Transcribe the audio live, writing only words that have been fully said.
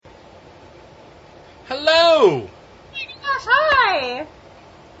Hello! Gosh, hi!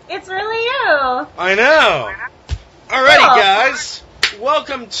 It's really you! I know! Alrighty, Cool. guys.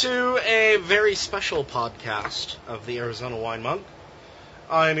 Welcome to a very special podcast of the Arizona Wine Monk.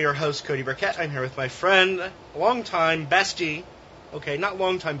 I am your host, Cody Burkett. I'm here with my friend, longtime bestie. Okay, not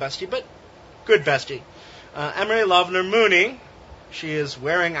longtime bestie, but good bestie. Emery Lavner Mooney. She is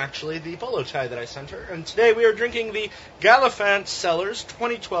wearing, actually, the bolo tie that I sent her. And today we are drinking the Gallifant Cellars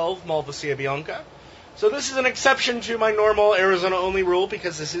 2012 Malvasia Bianca. So this is an exception to my normal Arizona-only rule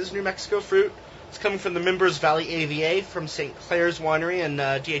because this is New Mexico fruit. It's coming from the Mimbres Valley AVA from St. Clair's Winery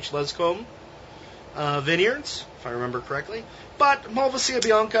and D.H. Lescombe vineyards, if I remember correctly. But Malvasia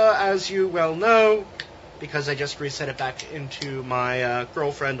Bianca, as you well know, because I just reset it back into my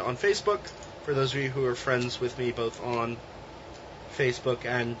girlfriend on Facebook, for those of you who are friends with me both on Facebook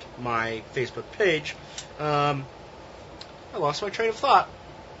and my Facebook page, I lost my train of thought.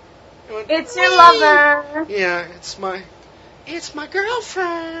 It's your lover! Yeah, it's my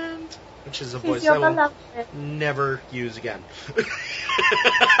girlfriend! Which is a voice I will never use again.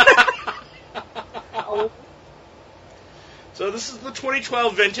 So this is the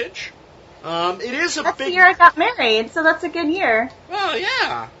 2012 vintage. It is a That's big... the year I got married, so that's a good year. Oh,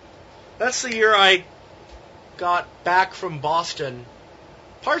 yeah. That's the year I got back from Boston.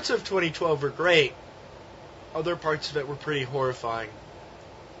 Parts of 2012 were great. Other parts of it were pretty horrifying.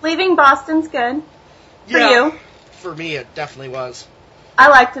 Leaving Boston's good. For you. For me, it definitely was. I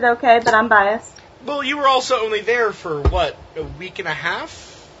liked it okay, but I'm biased. Well, you were also only there for, what, a week and a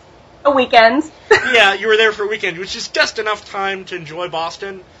half? A weekend. Yeah, you were there for a weekend, which is just enough time to enjoy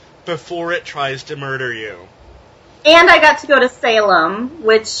Boston before it tries to murder you. And I got to go to Salem,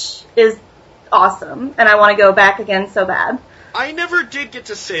 which is awesome, and I want to go back again so bad. I never did get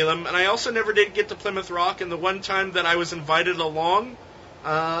to Salem, and I also never did get to Plymouth Rock, and the one time that I was invited along,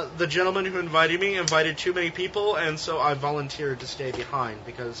 the gentleman who invited me invited too many people, and so I volunteered to stay behind,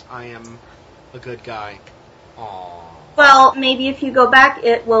 because I am a good guy. Aww. Well, maybe if you go back,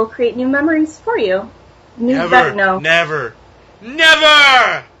 it will create new memories for you. Never! Never!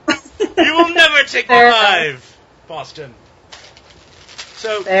 Never! You will never take me alive, Boston.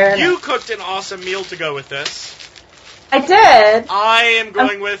 So, you cooked an awesome meal to go with this. I did. I am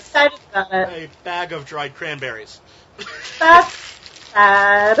going with excited about it. A bag of dried cranberries. That's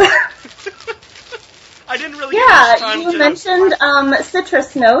sad. I didn't really get much time to... Yeah, you mentioned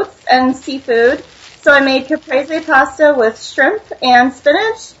citrus notes and seafood, so I made caprese pasta with shrimp and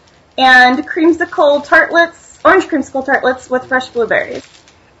spinach and orange creamsicle tartlets with fresh blueberries.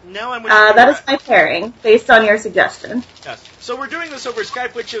 Now I'm with that is my pairing, based on your suggestion. Yes. So we're doing this over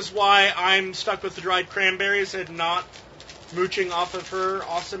Skype, which is why I'm stuck with the dried cranberries and not mooching off of her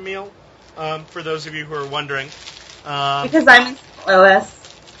awesome meal, for those of you who are wondering. Because I'm in St.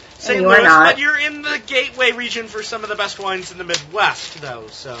 Louis. St. Louis, but you're in the gateway region for some of the best wines in the Midwest, though,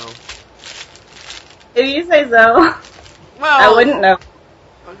 so... If you say so. Well... I wouldn't know.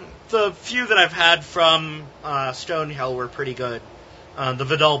 The few that I've had from Stonehill were pretty good. The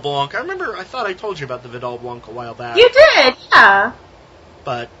Vidal Blanc. I thought I told you about the Vidal Blanc a while back. You did, yeah.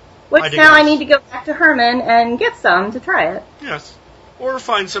 But... Which now I need to go back to Herman and get some to try it. Yes. Or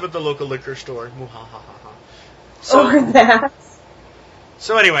find some at the local liquor store. So, or that.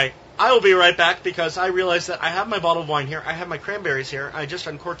 So anyway, I will be right back because I realize that I have my bottle of wine here, I have my cranberries here, I just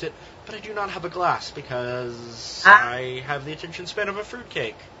uncorked it, but I do not have a glass because I have the attention span of a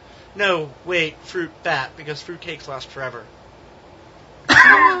fruitcake. No, wait, fruit bat, because fruitcakes last forever.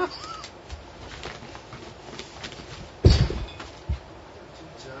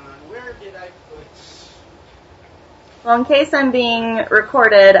 Where did I put... Well, in case I'm being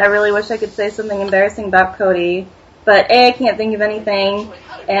recorded, I really wish I could say something embarrassing about Cody. But A, I can't think of anything,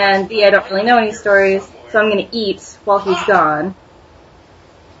 and B, I don't really know any stories, so I'm going to eat while he's gone.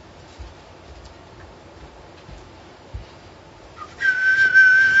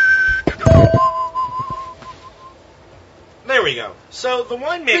 There we go. So, the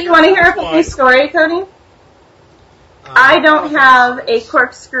winemaker... So you want to hear a funny story, Cody? I don't have a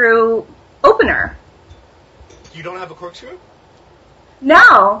corkscrew opener. You don't have a corkscrew?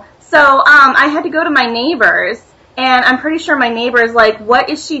 No. So, I had to go to my neighbor's, and I'm pretty sure my neighbor is like, what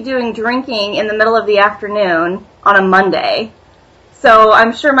is she doing drinking in the middle of the afternoon on a Monday? So,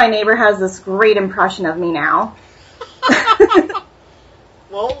 I'm sure my neighbor has this great impression of me now.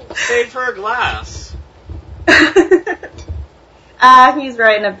 Well, save her a glass. He's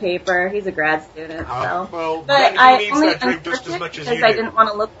writing a paper. He's a grad student, so. Well, but I only uncorked it because I didn't want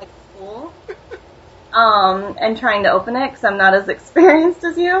to look like a fool. And trying to open it because I'm not as experienced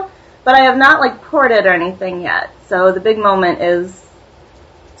as you. But I have not, poured it or anything yet. So the big moment is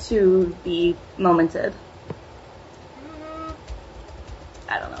to be momented?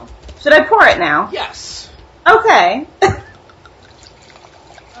 I don't know. Should I pour it now? Yes. Okay.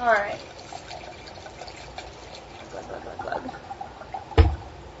 Alright.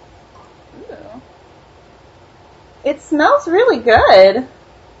 It smells really good.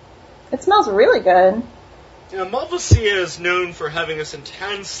 It smells really good. You know, Malvasia is known for having this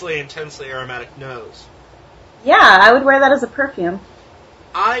intensely aromatic nose. Yeah, I would wear that as a perfume.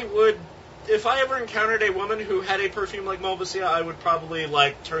 I would, if I ever encountered a woman who had a perfume like Malvasia, I would probably,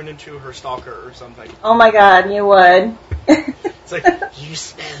 turn into her stalker or something. Oh my god, you would. It's like, you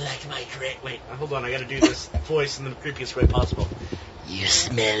smell like my Wait, hold on, I gotta do this voice in the creepiest way possible. You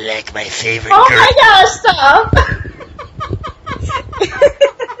smell like my favorite girl. My gosh, stop!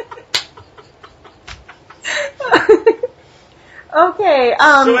 Okay,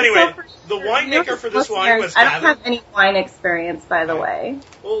 so anyway, the winemaker for this wine was Gavin. I don't have any wine experience, by the way.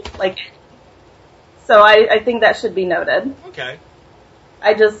 Well, so I think that should be noted. Okay.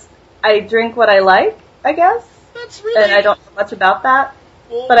 I drink what I like, I guess. That's really... And I don't know much about that.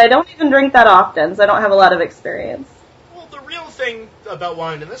 Well, but I don't even drink that often, so I don't have a lot of experience. Well, the real thing about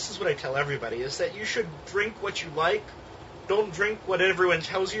wine, and this is what I tell everybody, is that you should drink what you like. Don't drink what everyone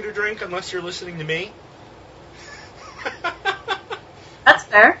tells you to drink unless you're listening to me. That's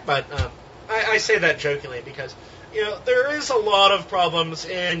fair. But I say that jokingly because, there is a lot of problems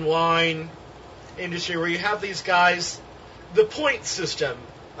in wine industry where you have these guys, the point system,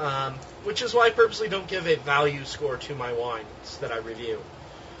 which is why I purposely don't give a value score to my wines that I review.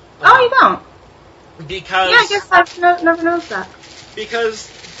 Oh, you don't? Because... Yeah, I guess I've never noticed that. Because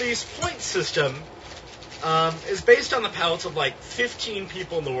this point system is based on the palates of 15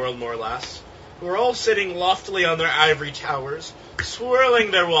 people in the world, more or less, who are all sitting loftily on their ivory towers,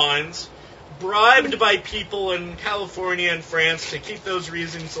 swirling their wines, bribed by people in California and France to keep those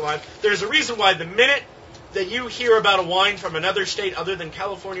reasons alive. There's a reason why the minute that you hear about a wine from another state other than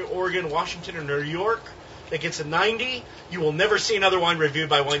California, Oregon, Washington, or New York that gets a 90, you will never see another wine reviewed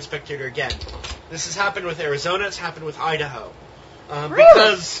by Wine Spectator again. This has happened with Arizona. It's happened with Idaho. Really?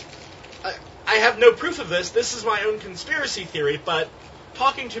 Because I have no proof of this. This is my own conspiracy theory, but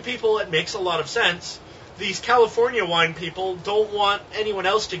talking to people, it makes a lot of sense. These California wine people don't want anyone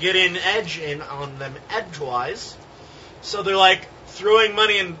else to get edge on them edgewise. So they're throwing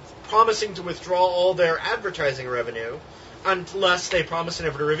money and promising to withdraw all their advertising revenue unless they promise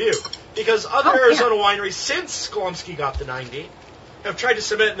never to review. Because other Arizona wineries, since Sklomsky got the 90, have tried to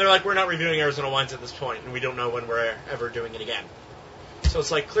submit, and they're we're not reviewing Arizona wines at this point, and we don't know when we're ever doing it again. So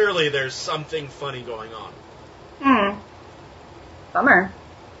it's clearly there's something funny going on. Bummer.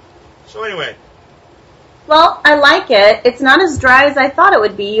 So anyway. Well, I like it. It's not as dry as I thought it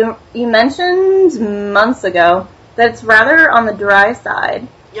would be. You mentioned months ago that it's rather on the dry side.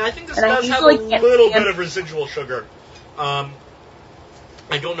 Yeah, I think this does have a little bit of residual sugar. I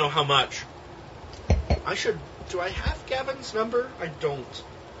don't know how much. Do I have Gavin's number? I don't.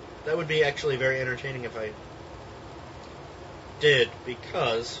 That would be actually very entertaining if I did,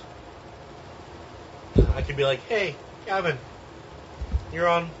 because I could be like, hey, Gavin, you're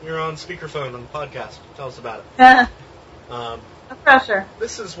on speakerphone on the podcast. Tell us about it. No pressure.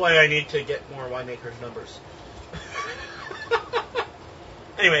 This is why I need to get more winemakers' numbers.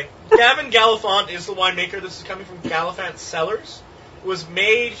 Anyway, Gavin Gallifant is the winemaker. This is coming from Gallifant Cellars. It was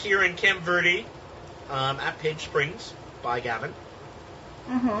made here in Camp Verde at Page Springs by Gavin.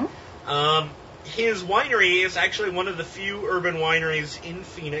 Mm-hmm. His winery is actually one of the few urban wineries in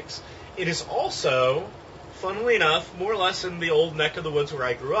Phoenix. It is also, funnily enough, more or less in the old neck of the woods where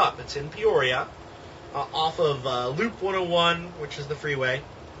I grew up. It's in Peoria, off of Loop 101, which is the freeway,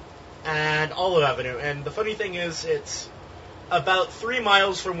 and Olive Avenue. And the funny thing is, it's about 3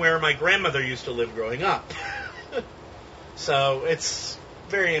 miles from where my grandmother used to live growing up. So it's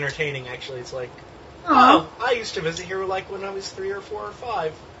very entertaining, actually. It's I used to visit here when I was 3 or 4 or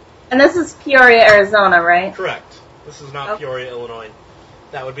 5. And this is Peoria, Arizona, right? Correct. This is not Peoria, Illinois.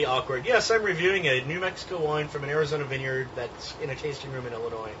 That would be awkward. Yes, I'm reviewing a New Mexico wine from an Arizona vineyard that's in a tasting room in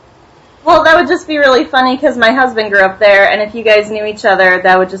Illinois. Well, that would just be really funny because my husband grew up there, and if you guys knew each other,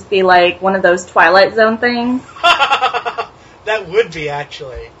 that would just be one of those Twilight Zone things. That would be,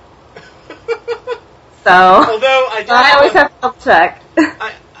 actually. So, although I always have to double check.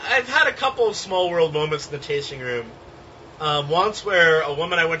 I've had a couple of small world moments in the tasting room. Once where a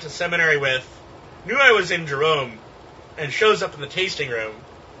woman I went to seminary with knew I was in Jerome and shows up in the tasting room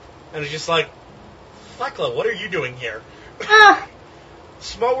and is just like, Thekla, what are you doing here?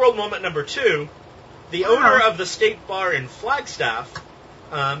 Small world moment number 2, the owner of the State Bar in Flagstaff,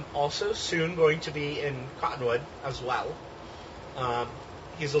 also soon going to be in Cottonwood as well,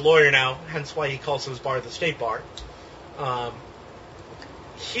 he's a lawyer now, hence why he calls his bar the State Bar.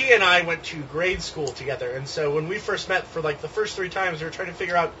 He and I went to grade school together, and so when we first met for like the first 3 times, we were trying to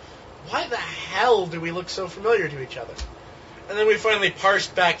figure out why the hell do we look so familiar to each other? And then we finally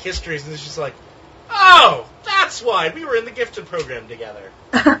parsed back histories, and it's just like, oh, that's why we were in the gifted program together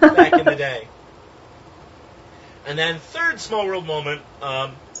back in the day. And then third small world moment,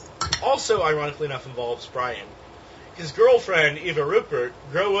 also ironically enough involves Brian. His girlfriend, Eva Rupert,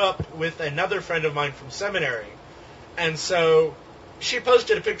 grew up with another friend of mine from seminary. And so she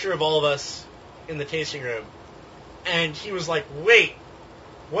posted a picture of all of us in the tasting room. And he was like, wait,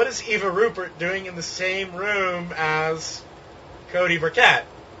 what is Eva Rupert doing in the same room as Cody Burkett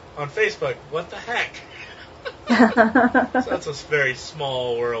on Facebook? What the heck? So that's a very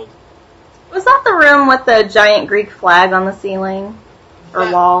small world. Was that the room with the giant Greek flag on the ceiling?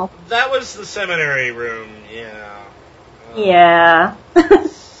 Or wall? That was the seminary room, yeah. Yeah.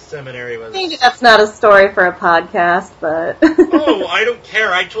 Seminary was... Maybe that's not a story for a podcast, but... Oh, I don't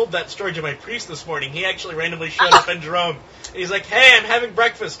care. I told that story to my priest this morning. He actually randomly showed up in Jerome. He's like, hey, I'm having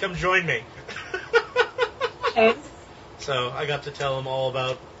breakfast. Come join me. Okay. So I got to tell him all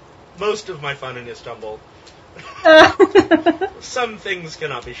about most of my fun in Istanbul. Some things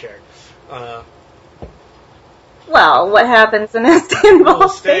cannot be shared. Well, what happens in Istanbul Well,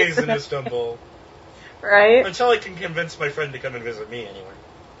 stays in Istanbul. Right? Until I can convince my friend to come and visit me, anyway.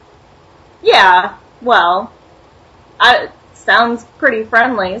 Yeah, well, sounds pretty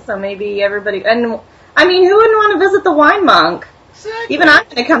friendly, so maybe everybody... And, I mean, who wouldn't want to visit the Wine Monk? Exactly. Even I'm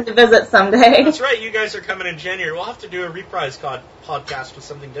going to come to visit someday. That's right, you guys are coming in January. We'll have to do a reprise podcast with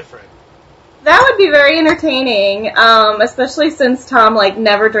something different. That would be very entertaining, especially since Tom,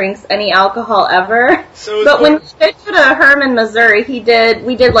 never drinks any alcohol ever. But when we went to Herman, Missouri, we did,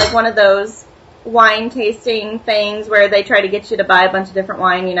 one of those wine tasting things where they try to get you to buy a bunch of different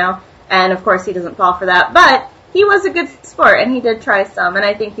wine, and of course he doesn't fall for that. But he was a good sport, and he did try some, and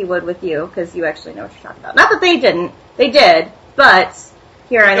I think he would with you, because you actually know what you're talking about. Not that they didn't. They did, but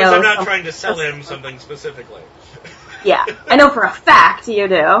here I know. Because I'm not trying to sell him something specifically. Yeah, I know for a fact you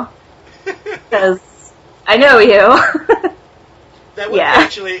do. Because I know you. That would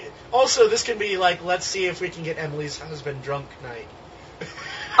actually... Also, this can be let's see if we can get Emily's husband drunk night.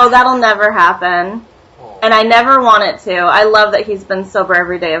 Oh, that'll never happen. Aww. And I never want it to. I love that he's been sober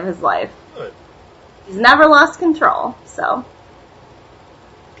every day of his life. Good. He's never lost control, so...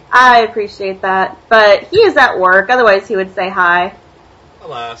 I appreciate that. But he is at work, otherwise he would say hi.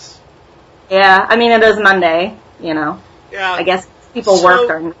 Alas. Yeah, I mean, it is Monday, Yeah. I guess people work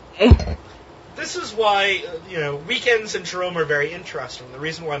during the day. This is why, weekends in Jerome are very interesting. The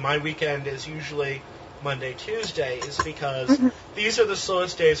reason why my weekend is usually Monday, Tuesday is because these are the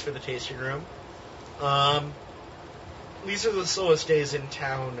slowest days for the tasting room. These are the slowest days in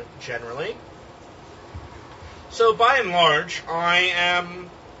town generally. So by and large, I am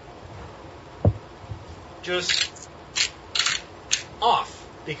just off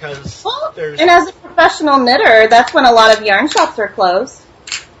because there's... And as a professional knitter, that's when a lot of yarn shops are closed.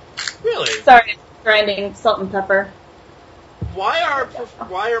 Really? Sorry, grinding salt and pepper. Why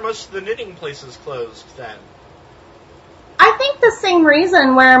are most of the knitting places closed then? I think the same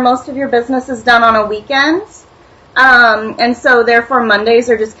reason where most of your business is done on a weekend. And so therefore Mondays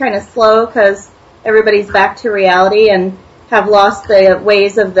are just kind of slow because everybody's back to reality and have lost the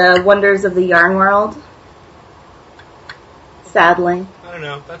ways of the wonders of the yarn world. Sadly. I don't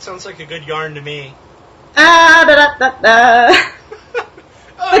know. That sounds like a good yarn to me.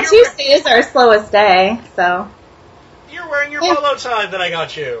 But Tuesday is our slowest day, so... You're wearing your polo tie that I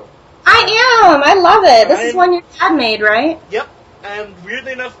got you. I am! I love it. This is one your dad made, right? Yep. And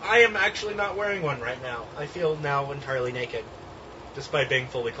weirdly enough, I am actually not wearing one right now. I feel now entirely naked, despite being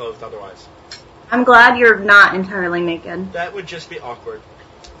fully clothed otherwise. I'm glad you're not entirely naked. That would just be awkward.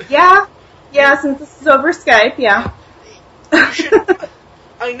 Yeah, since this is over Skype, yeah.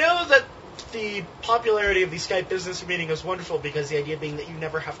 I know that the popularity of the Skype business meeting is wonderful because the idea being that you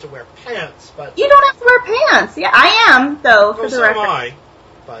never have to wear pants, but... You don't have to wear pants! Yeah, I am, though, for the so record. am I,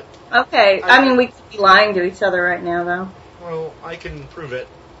 but... Okay, I mean, we could be lying to each other right now, though. Well, I can prove it.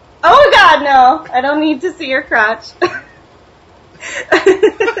 Oh, God, no! I don't need to see your crotch.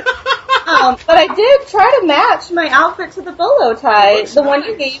 But I did try to match my outfit to the bolo tie. The one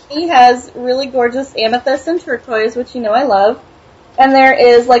you gave me has really gorgeous amethyst and turquoise, which you know I love. And there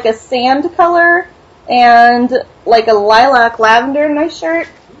is a sand color and a lilac lavender in my shirt.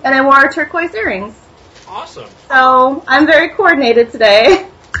 And I wore turquoise earrings. Awesome. So I'm very coordinated today.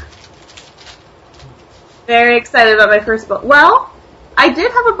 Very excited about my first bolo. Well, I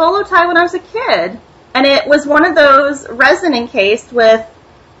did have a bolo tie when I was a kid. And it was one of those resin encased with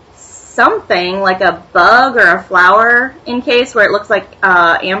something, like a bug or a flower encased where it looks like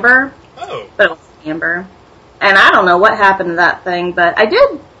amber. Oh. But it was amber. And I don't know what happened to that thing, but I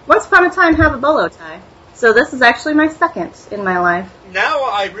did, once upon a time, have a bolo tie. So this is actually my second in my life. Now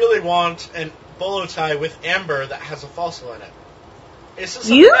I really want a bolo tie with amber that has a fossil in it.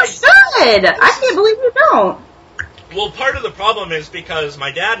 You should! I can't believe you don't. Well, part of the problem is because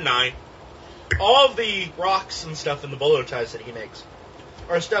my dad and I, all of the rocks and stuff in the bolo ties that he makes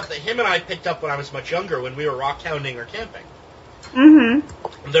are stuff that him and I picked up when I was much younger when we were rock hounding or camping.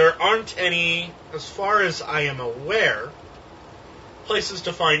 Mm-hmm. There aren't any, as far as I am aware, places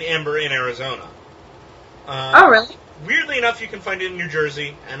to find amber in Arizona. Oh, really? Weirdly enough, you can find it in New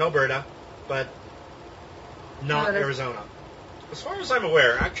Jersey and Alberta, but not Arizona. As far as I'm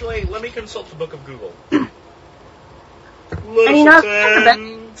aware, actually, let me consult the Book of Google. And you know, I've been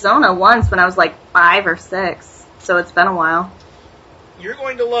to Arizona once when I was like 5 or 6, so it's been a while. You're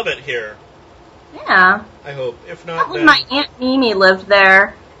going to love it here. Yeah. I hope. If not, then... My Aunt Mimi lived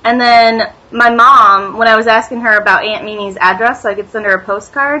there, and then my mom, when I was asking her about Aunt Mimi's address so I could send her a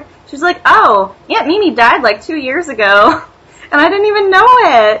postcard, she was like, oh, Aunt Mimi died like 2 years ago, and I didn't even know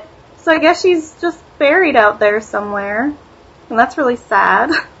it. So I guess she's just buried out there somewhere, and that's really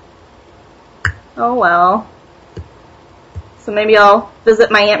sad. Oh, well. So maybe I'll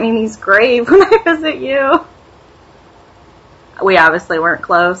visit my Aunt Mimi's grave when I visit you. We obviously weren't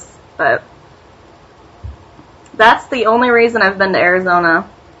close, but that's the only reason I've been to Arizona,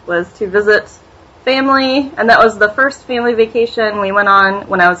 was to visit family, and that was the first family vacation we went on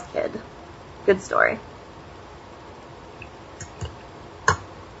when I was a kid. Good story.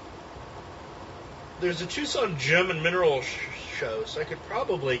 There's a Tucson gem and mineral show, so I could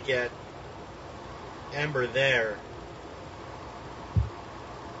probably get amber there.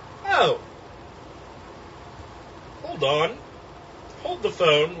 Oh. Hold on. Hold the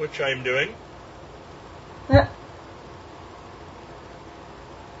phone, which I'm doing. Yeah.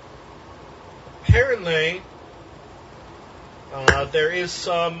 Apparently, there is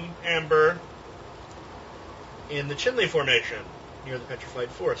some amber in the Chinle Formation near the Petrified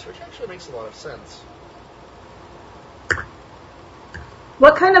Forest, which actually makes a lot of sense.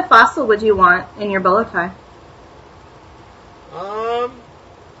 What kind of fossil would you want in your bolo tie?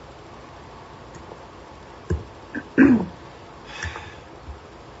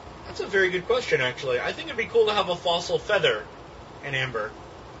 That's a very good question, actually. I think it'd be cool to have a fossil feather in amber.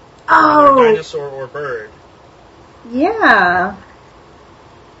 Oh! Either dinosaur or bird. Yeah.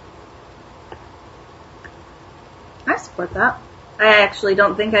 I support that. I actually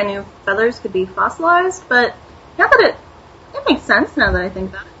don't think I knew feathers could be fossilized, but now that it makes sense now that I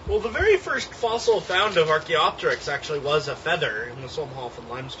think that. Well, the very first fossil found of Archaeopteryx actually was a feather in the Solmhofen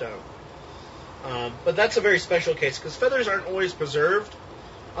limestone. But that's a very special case, because feathers aren't always preserved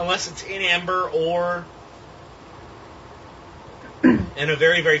unless it's in amber or in a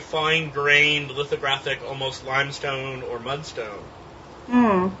very, very fine-grained, lithographic, almost limestone or mudstone.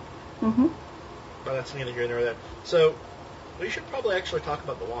 Mm-hmm. But that's neither here nor there. So, we should probably actually talk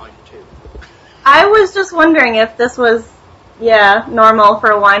about the wine, too. I was just wondering if this was, normal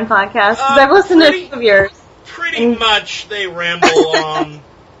for a wine podcast, because I've listened to some of yours. Pretty much they ramble on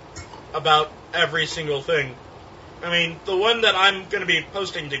about every single thing. I mean, the one that I'm going to be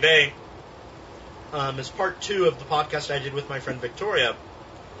posting today is part 2 of the podcast I did with my friend Victoria,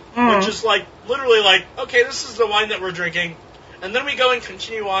 which is literally okay, this is the wine that we're drinking, and then we go and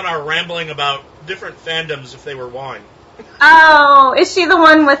continue on our rambling about different fandoms if they were wine. Oh, is she the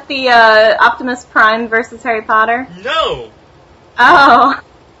one with the Optimus Prime versus Harry Potter? No! Oh.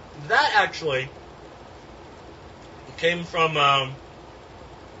 That actually came from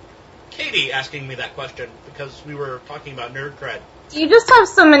Katie asking me that question, because we were talking about nerd cred. You just have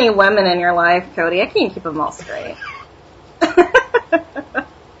so many women in your life, Cody. I can't keep them all straight.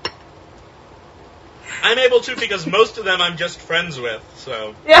 I'm able to, because most of them I'm just friends with,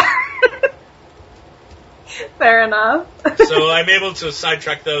 so... Yeah. Fair enough. So I'm able to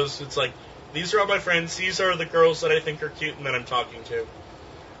sidetrack those. It's like, these are all my friends, these are the girls that I think are cute and that I'm talking to.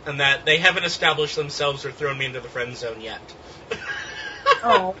 And that they haven't established themselves or thrown me into the friend zone yet.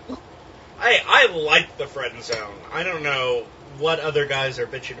 Oh. I like the friend zone. I don't know what other guys are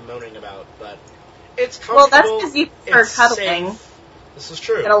bitching and moaning about, but it's comfortable. Well, that's because you prefer cuddling. Safe. This is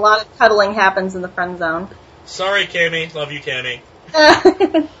true. And a lot of cuddling happens in the friend zone. Sorry, Cammy. Love you, Cammy.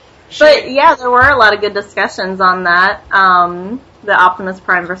 But yeah, there were a lot of good discussions on that. The Optimus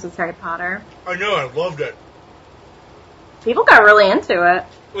Prime versus Harry Potter. I know, I loved it. People got really into it.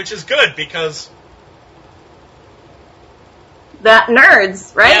 Which is good, because... That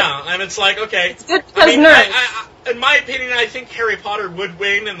nerds, right? Yeah, and it's like, okay. It's good because nerds. in my opinion, I think Harry Potter would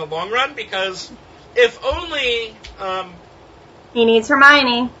win in the long run, because if only He needs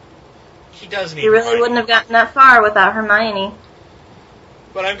Hermione. he does need He really Hermione. wouldn't have gotten that far without Hermione.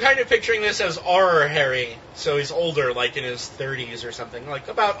 But I'm kind of picturing this as our Harry, so he's older, like in his 30s or something, like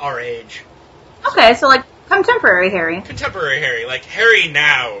about our age. Okay, so like contemporary Harry. Contemporary Harry, like Harry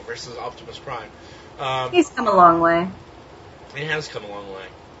now versus Optimus Prime. He's come a long way. It has come a long way.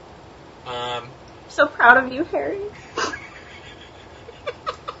 So proud of you, Harry.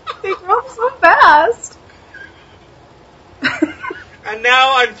 They grow up so fast. And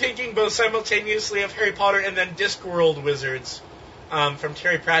now I'm thinking both simultaneously of Harry Potter and then Discworld Wizards from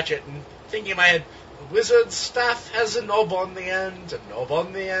Terry Pratchett, and thinking in my head, the wizard's staff has a knob on the end, a knob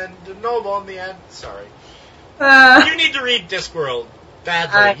on the end, a knob on the end. Sorry. You need to read Discworld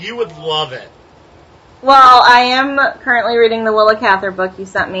badly. You would love it. Well, I am currently reading the Willa Cather book you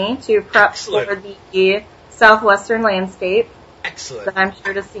sent me to prep Excellent. for the southwestern landscape Excellent. that I'm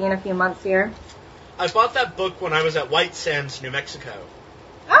sure to see in a few months here. I bought that book when I was at White Sands, New Mexico.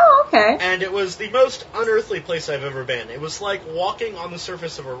 Oh, okay. And it was the most unearthly place I've ever been. It was like walking on the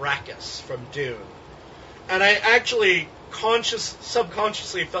surface of Arrakis from Dune. And I actually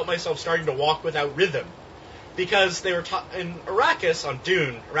subconsciously felt myself starting to walk without rhythm. Because they were in Arrakis, on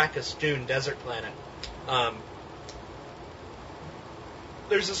Dune, desert planet,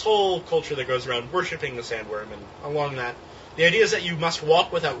 there's this whole culture that goes around worshipping the sandworm, and along that, the idea is that you must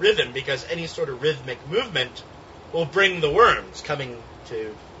walk without rhythm, because any sort of rhythmic movement will bring the worms coming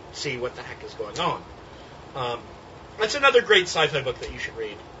to see what the heck is going on. That's another great sci-fi book that you should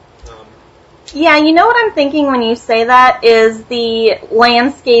read. Yeah, you know what I'm thinking when you say that is the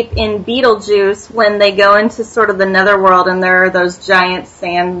landscape in Beetlejuice when they go into sort of the netherworld and there are those giant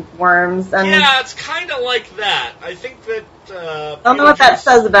sandworms. And yeah, it's kind of like that. I think that... I don't know what that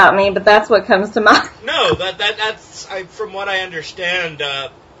says about me, but that's what comes to mind. No, that's from what I understand,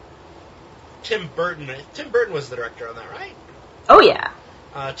 Tim Burton was the director on that, right? Oh, yeah.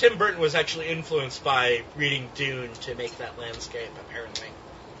 Tim Burton was actually influenced by reading Dune to make that landscape, apparently.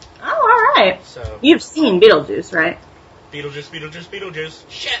 Oh, all right. So you've seen Beetlejuice, right? Beetlejuice.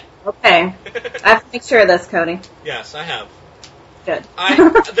 Shit. Okay. I have to make sure of this, Cody. Yes, I have. Good.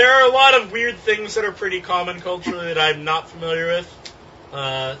 There are a lot of weird things that are pretty common culturally that I'm not familiar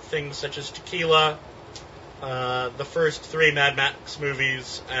with. Things such as tequila, the first 3 Mad Max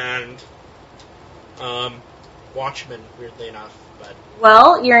movies, and Watchmen, weirdly enough. But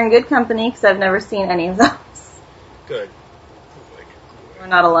well, you're in good company because I've never seen any of those. Good. We're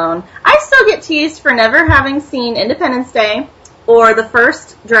not alone. I still get teased for never having seen Independence Day or the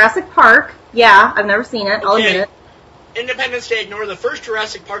first Jurassic Park. Yeah, I've never seen it. I'll admit it. Independence Day, ignore the first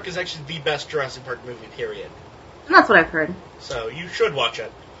Jurassic Park is actually the best Jurassic Park movie, period. And that's what I've heard. So you should watch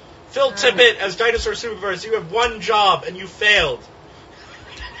it. Phil Tippett, as Dinosaur Supervisor, you have one job and you failed.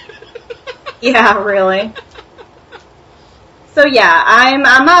 Yeah, really. So yeah, I'm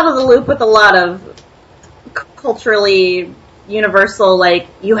out of the loop with a lot of culturally universal, like,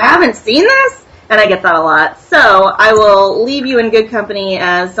 you haven't seen this? And I get that a lot. So I will leave you in good company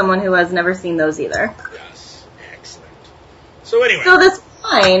as someone who has never seen those either. Yes, excellent. So anyway. So this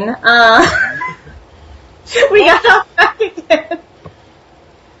wine, we got off back again.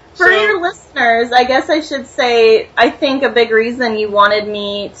 For your listeners, I guess I should say, I think a big reason you wanted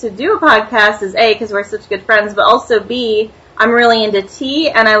me to do a podcast is A, because we're such good friends, but also B, I'm really into tea,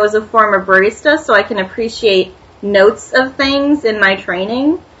 and I was a former barista, so I can appreciate notes of things in my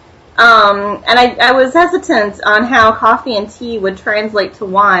training. And I was hesitant on how coffee and tea would translate to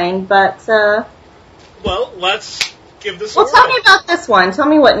wine, but... well, let's give this a whirl. Tell me about this one. Tell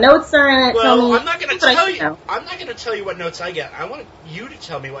me what notes are in it. Well, I'm not going to tell you. I'm not going to tell you what notes I get. I want you to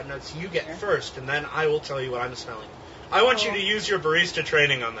tell me what notes you get first, and then I will tell you what I'm smelling. I want you to use your barista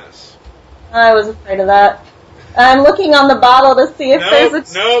training on this. I was afraid of that. I'm looking on the bottle to see if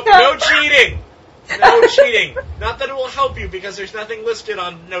there's a... No cheating! No cheating. Not that it will help you, because there's nothing listed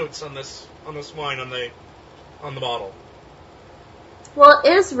on notes on this wine on the bottle. Well,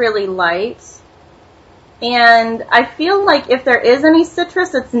 it is really light, and I feel like if there is any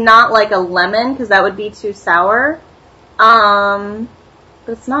citrus, it's not like a lemon, because that would be too sour. But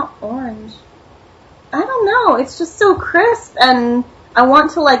it's not orange. I don't know. It's just so crisp, and I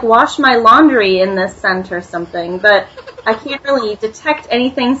want to like wash my laundry in this scent or something, but I can't really detect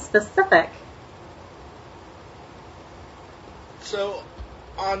anything specific. So,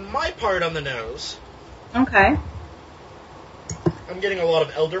 on my part on the nose, okay, I'm getting a lot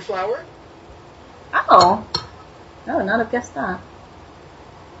of elderflower. Oh, I would not have guessed that.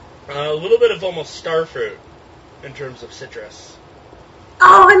 A little bit of almost starfruit in terms of citrus.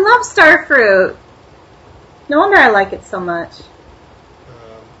 Oh, I love starfruit. No wonder I like it so much.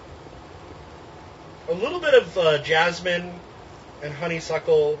 A little bit of jasmine and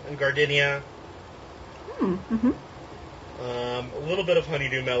honeysuckle and gardenia. Mm-hmm. A little bit of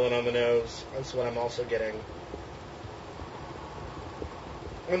honeydew melon on the nose. That's what I'm also getting.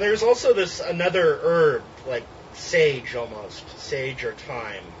 And there's also another herb, like sage almost. Sage or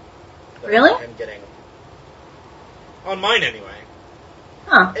thyme. Really? I'm getting. On mine anyway.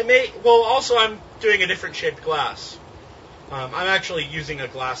 Huh. Also I'm doing a different shaped glass. I'm actually using a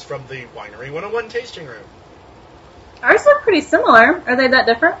glass from the Winery 101 tasting room. Ours look pretty similar. Are they that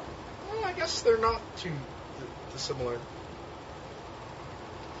different? Well, I guess they're not too dissimilar.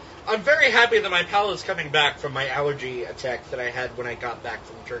 I'm very happy that my palate's coming back from my allergy attack that I had when I got back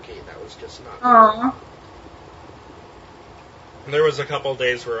from Turkey. That was just not Aww. good. There was a couple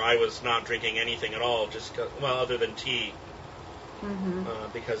days where I was not drinking anything at all, other than tea. Mm-hmm.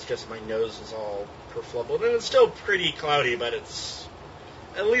 Because just my nose is all perflubled. And it's still pretty cloudy, but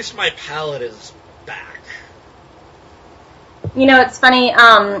at least my palate is back. You know, it's funny.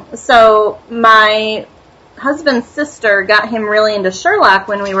 So my husband's sister got him really into Sherlock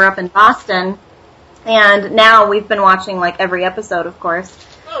when we were up in Boston. And now we've been watching, like, every episode, of course.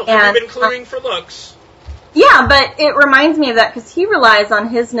 Oh, have you been clearing for looks? Yeah, but it reminds me of that because he relies on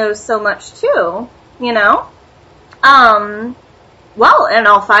his nose so much, too. You know? Well, in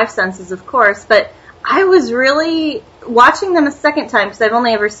all five senses, of course, but I was really watching them a second time because I've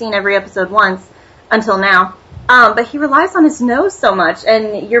only ever seen every episode once until now. But he relies on his nose so much,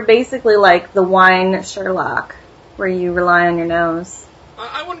 and you're basically like the wine Sherlock, where you rely on your nose.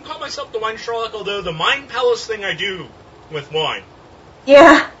 I wouldn't call myself the wine Sherlock, although the mind palace thing I do with wine.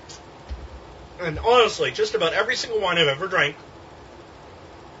 Yeah. And honestly, just about every single wine I've ever drank,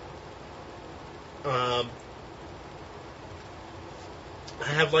 I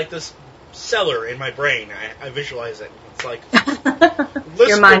have like this cellar in my brain. I visualize it. It's like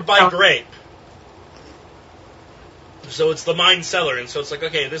listed by grape. So it's the mine cellar, and so it's like,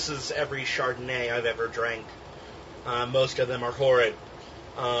 okay, this is every Chardonnay I've ever drank. Most of them are horrid.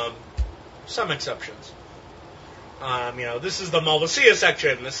 Some exceptions. This is the Malvasia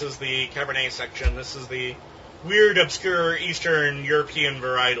section. This is the Cabernet section. This is the weird, obscure Eastern European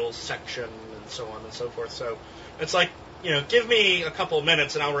varietals section, and so on and so forth. So it's like, give me a couple of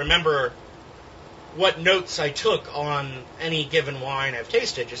minutes and I'll remember what notes I took on any given wine I've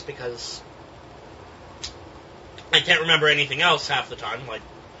tasted, just because I can't remember anything else half the time. Like,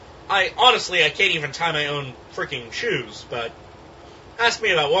 I can't even tie my own freaking shoes, but ask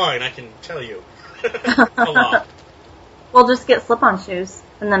me about wine, I can tell you a lot. We'll just get slip-on shoes,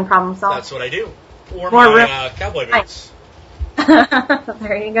 and then problem solved. That's what I do. Or my cowboy boots.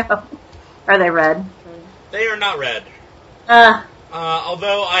 There you go. Are they red? They are not red.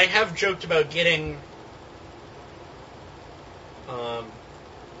 Although I have joked about getting a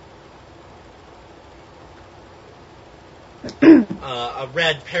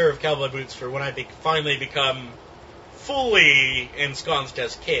red pair of cowboy boots for when I finally become fully ensconced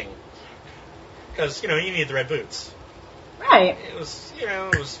as king. Because, you need the red boots. Right. It was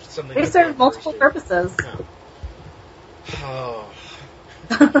something... They serve multiple purposes. No. Oh.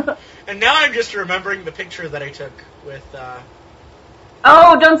 And now I'm just remembering the picture that I took with...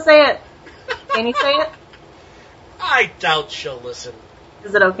 Oh, don't say it. Can you say it? I doubt she'll listen.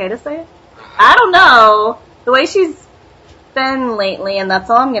 Is it okay to say it? I don't know. The way she's been lately, and that's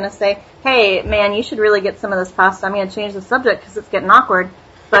all I'm going to say. Hey, man, you should really get some of this pasta. I'm going to change the subject because it's getting awkward.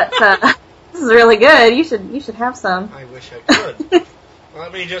 But this is really good. You should have some. I wish I could.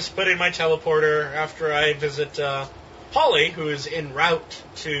 Let me just put in my teleporter after I visit Polly, who is en route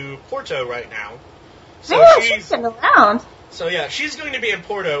to Porto right now. So yeah, she's getting around. So yeah, she's going to be in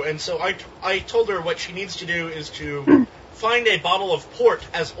Porto, and so I told her what she needs to do is to find a bottle of port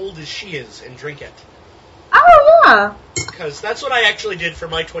as old as she is and drink it. Oh, yeah. Because that's what I actually did for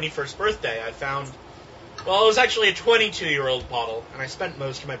my 21st birthday. I found, it was actually a 22-year-old bottle, and I spent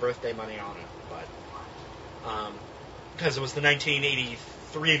most of my birthday money on it, but because it was the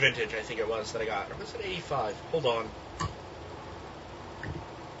 1983 vintage, I think it was, that I got. Or was it 85? Hold on.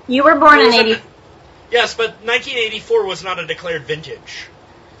 You were born in 80. Yes, but 1984 was not a declared vintage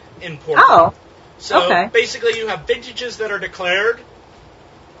in Porto. Oh, so okay. Basically you have vintages that are declared,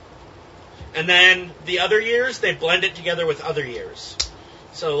 and then the other years, they blend it together with other years.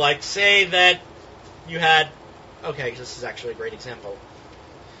 So, like, say that you had... Okay, this is actually a great example.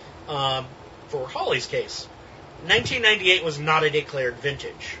 For Holly's case, 1998 was not a declared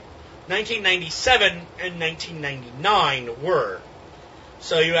vintage. 1997 and 1999 were.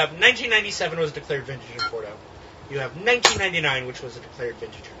 So you have 1997 was a declared vintage in Porto. You have 1999, which was a declared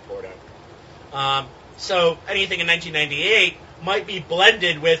vintage in Porto. So anything in 1998 might be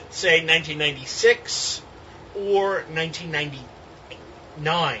blended with, say, 1996 or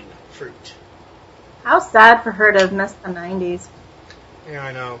 1999 fruit. How sad for her to have missed the 90s. Yeah,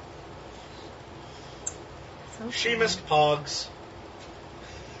 I know. So She sad. missed Pogs.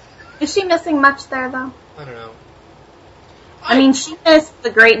 Is she missing much there, though? I don't know. I mean, she missed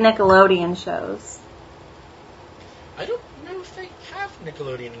the great Nickelodeon shows. I don't know if they have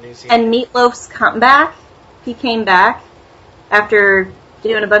Nickelodeon in New Zealand. And Meatloaf's comeback. He came back after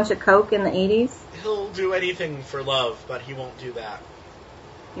doing a bunch of coke in the 80s. He'll do anything for love, but he won't do that.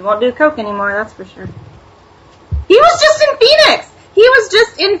 He won't do coke anymore, that's for sure. He was just in Phoenix! He was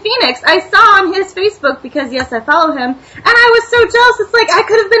just in Phoenix. I saw on his Facebook, because yes, I follow him, and I was so jealous. It's like I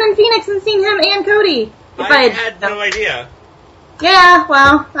could have been in Phoenix and seen him and Cody. If I had no idea. Yeah,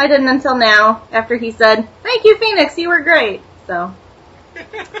 well, I didn't until now, after he said, "Thank you, Phoenix, you were great." So,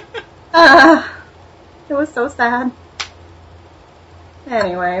 it was so sad.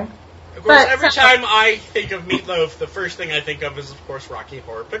 Anyway. Of course, every time I think of Meatloaf, the first thing I think of is, of course, Rocky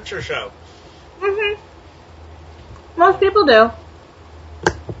Horror Picture Show. Mhm. Most people do.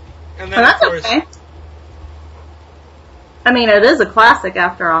 And then, But that's of course, okay. I mean, it is a classic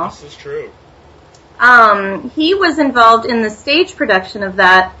after all. this is true. He was involved in the stage production of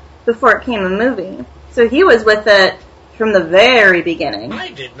that before it became a movie. So he was with it from the very beginning.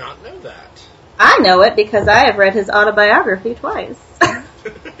 I did not know that. I know it because I have read his autobiography twice.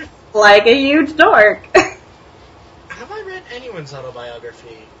 Like a huge dork. Have I read anyone's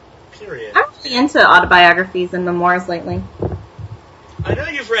autobiography? Period. I'm really into autobiographies and memoirs lately. I know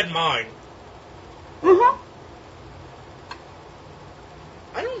you've read mine. Mm-hmm.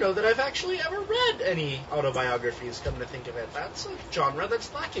 I don't know that I've actually ever read any autobiographies, come to think of it. That's a genre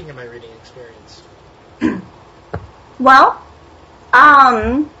that's lacking in my reading experience. Well,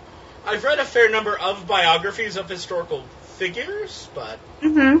 I've read a fair number of biographies of historical figures, but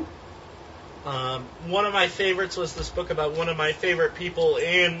mm-hmm. one of my favorites was this book about one of my favorite people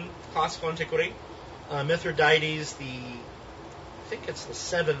in classical antiquity, Mithridates, I think it's the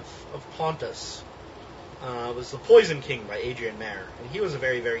 7th of Pontus, was The Poison King by Adrian Mayer, and he was a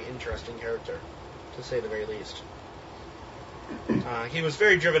very, very interesting character, to say the very least. He was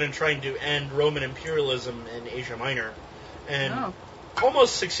very driven in trying to end Roman imperialism in Asia Minor, and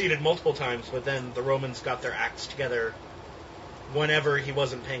almost succeeded multiple times, but then the Romans got their acts together whenever he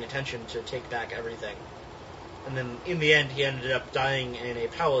wasn't paying attention to take back everything. And then, in the end, he ended up dying in a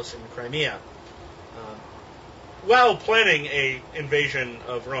palace in Crimea, while planning a invasion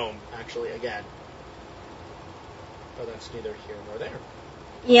of Rome, actually, again. But that's neither here nor there.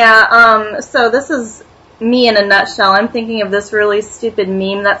 Yeah, so this is me in a nutshell. I'm thinking of this really stupid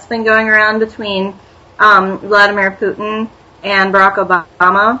meme that's been going around between Vladimir Putin and Barack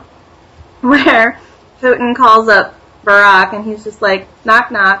Obama, where Putin calls up Barack and he's just like, knock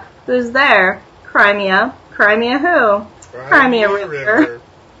knock, who's there? Crimea. Crimea who? Crimea River.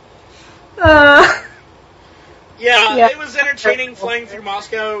 Yeah, it was entertaining flying through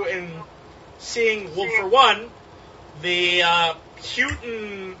Moscow and seeing, well, for one, the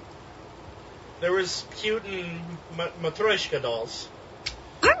Putin... There was Putin Matryoshka dolls.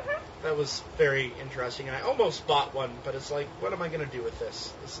 That was very interesting, and I almost bought one, but it's like, what am I going to do with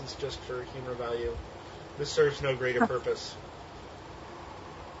this? This is just for humor value. This serves no greater purpose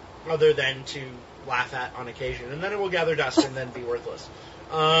other than to laugh at on occasion, and then it will gather dust and then be worthless.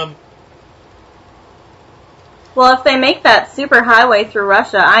 Well, if they make that super highway through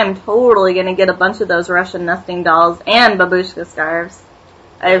Russia, I'm totally going to get a bunch of those Russian nesting dolls and babushka scarves.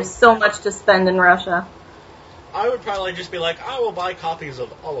 I have so much to spend in Russia. I would probably just be like, I will buy copies of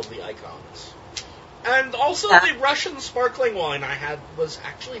all of the icons. And also, the Russian sparkling wine I had was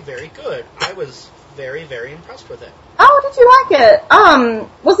actually very good. I was very, very impressed with it. Oh, did you like it?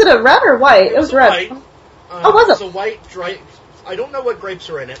 Was it a red or white? It was red. White. Was it? It was a white, dry... I don't know what grapes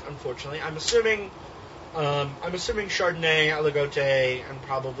are in it, unfortunately. I'm assuming Chardonnay, Aligoté, and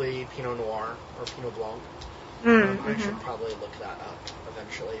probably Pinot Noir, or Pinot Blanc. I should probably look that up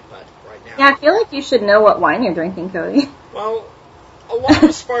eventually, but right now... Yeah, I feel like you should know what wine you're drinking, Cody. Well, a lot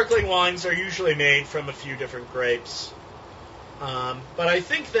of sparkling wines are usually made from a few different grapes. But I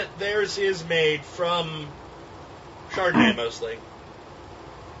think that theirs is made from Chardonnay, mostly.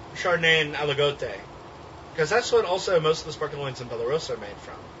 Chardonnay and Aligoté. Because that's what also most of the sparkling wines in Belarus are made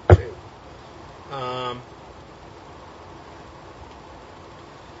from, too.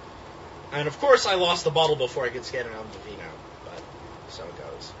 And of course, I lost the bottle before I could scan it on the Vino, but so it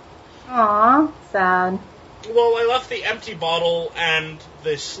goes. Aw, sad. Well, I left the empty bottle and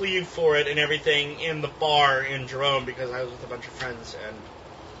the sleeve for it and everything in the bar in Jerome because I was with a bunch of friends, and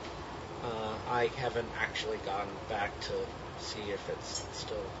I haven't actually gone back to see if it's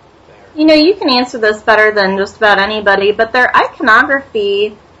still there. You know, you can answer this better than just about anybody, but their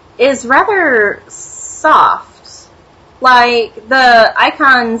iconography is rather soft. Like, the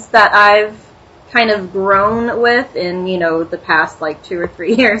icons that I've kind of grown with in, you know, the past, 2 or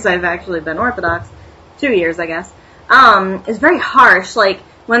 3 years I've actually been Orthodox, 2 years, I guess, is very harsh. Like,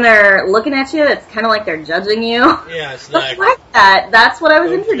 when they're looking at you, it's kind of like they're judging you. Yeah, it's like that. That's what I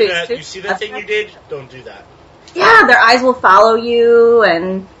was introduced to. You see that thing you did? Don't do that. Yeah, their eyes will follow you,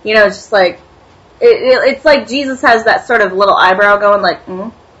 and, you know, it's just like, it's like Jesus has that sort of little eyebrow going, you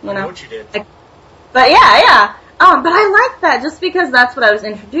know. I know what you did. But yeah. But I like that just because that's what I was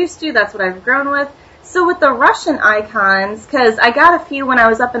introduced to, that's what I've grown with. So with the Russian icons, because I got a few when I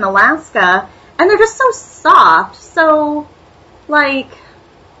was up in Alaska, and they're just so soft, so, I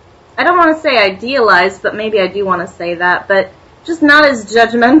don't want to say idealized, but maybe I do want to say that, but just not as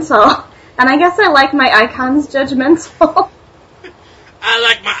judgmental. And I guess I like my icons judgmental. I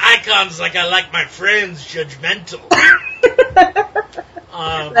like my icons like I like my friends judgmental.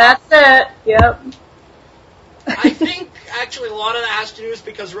 That's it. Yep. I think actually a lot of that has to do is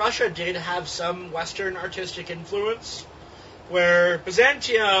because Russia did have some Western artistic influence, where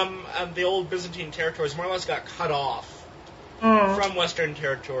Byzantium and the old Byzantine territories more or less got cut off from Western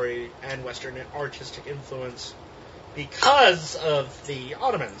territory and Western artistic influence because of the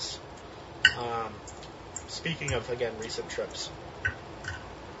Ottomans. Speaking of, again, recent trips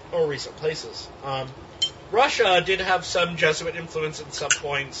or recent places, Russia did have some Jesuit influence at some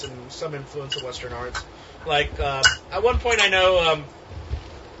points and some influence of Western arts. At one point I know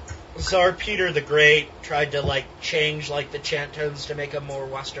Tsar Peter the Great tried to, change, the chant tones to make them more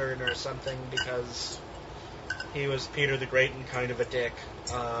Western or something because he was Peter the Great and kind of a dick.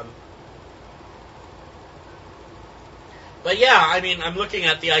 But yeah, I mean, I'm looking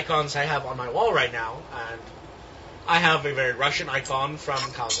at the icons I have on my wall right now, and I have a very Russian icon from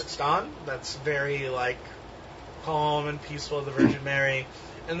Kazakhstan that's very, calm and peaceful of the Virgin Mary.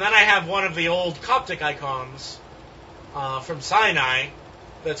 And then I have one of the old Coptic icons from Sinai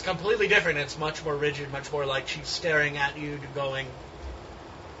that's completely different. It's much more rigid, much more like she's staring at you going.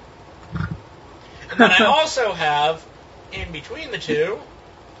 And then I also have, in between the two,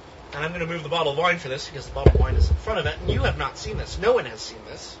 and I'm going to move the bottle of wine for this because the bottle of wine is in front of it, and you have not seen this. No one has seen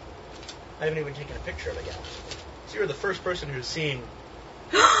this. I haven't even taken a picture of it yet. So you're the first person who's seen.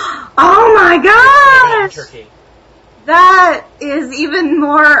 Oh my gosh! Turkey. That is even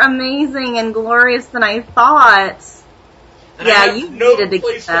more amazing and glorious than I thought. And yeah, I have you no needed to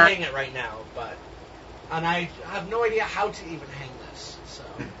place get that. to hang it right now, and I have no idea how to even hang this. So.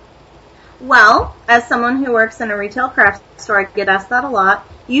 Well, as someone who works in a retail craft store, I get asked that a lot.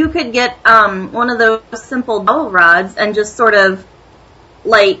 You could get one of those simple dowel rods and just sort of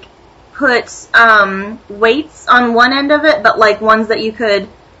put weights on one end of it, but ones that you could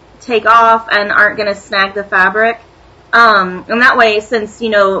take off and aren't going to snag the fabric. And that way, since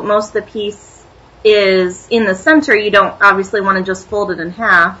most of the piece is in the center, you don't obviously want to just fold it in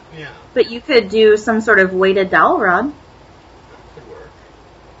half. Yeah. But you could do some sort of weighted dowel rod. That could work.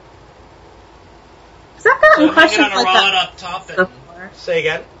 Because I've gotten So questions hang it on a like rod that up top and before. say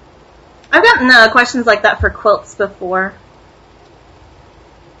again. I've gotten questions like that for quilts before.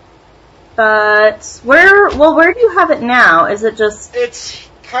 But where do you have it now? Is it just... It's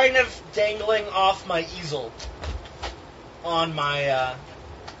kind of dangling off my easel on my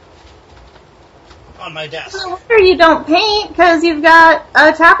desk. No wonder you don't paint, because you've got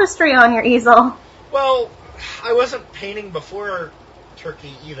a tapestry on your easel. Well, I wasn't painting before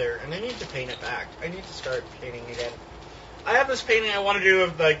Turkey either, and I need to paint it back. I need to start painting again. I have this painting I want to do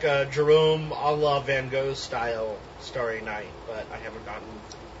of Jerome a la Van Gogh style Starry Night, but I haven't gotten...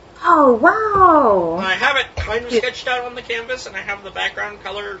 Oh, wow! I have it kind of sketched out on the canvas, and I have the background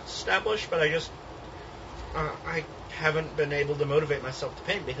color established, but I just... I haven't been able to motivate myself to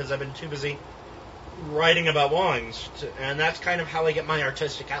paint because I've been too busy writing about wines, and that's kind of how I get my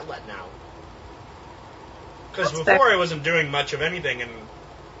artistic outlet now. Because before fair. I wasn't doing much of anything, and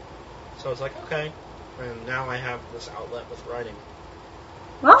so it's okay. And now I have this outlet with writing.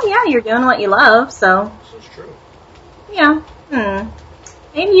 Well, yeah, you're doing what you love, so... So it's true. Yeah.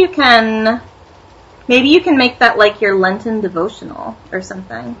 Maybe you can make that your Lenten devotional or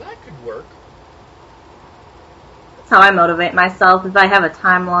something. That could work. That's how I motivate myself, if I have a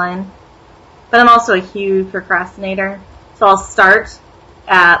timeline. But I'm also a huge procrastinator. So I'll start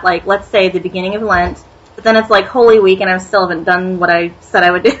at, let's say the beginning of Lent, but then it's Holy Week and I still haven't done what I said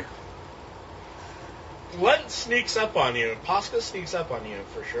I would do. Lent sneaks up on you. Pascha sneaks up on you,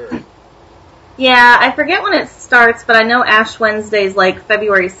 for sure. Yeah, I forget when it starts, but I know Ash Wednesday's like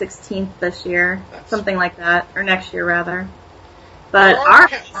February 16th this year. Something like that. Or next year, rather. But are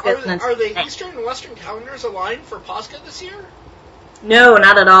the Eastern and Western calendars aligned for Pascha this year? No,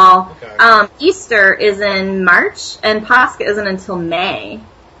 not at all. Okay. Easter is in March, and Pascha isn't until May.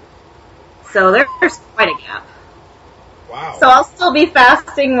 So there's quite a gap. Wow. So I'll still be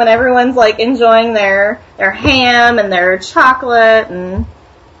fasting when everyone's like enjoying their ham and their chocolate, and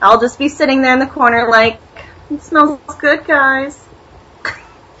I'll just be sitting there in the corner like, it smells good, guys.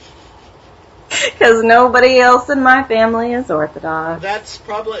 Because nobody else in my family is Orthodox. That's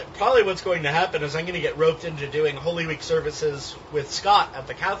probably what's going to happen is I'm going to get roped into doing Holy Week services with Scott at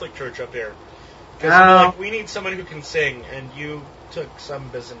the Catholic Church up here. Because we need someone who can sing, and you took some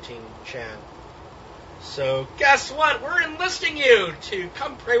Byzantine chant. So guess what? We're enlisting you to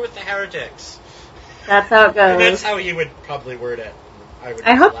come pray with the heretics. That's how it goes. And that's how you would probably word it.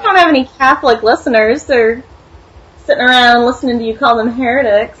 I hope you don't have any Catholic listeners. They're sitting around listening to you call them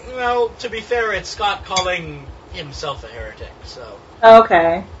heretics. Well, to be fair, it's Scott calling himself a heretic, so...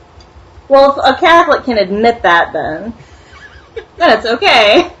 Okay. Well, if a Catholic can admit that, then it's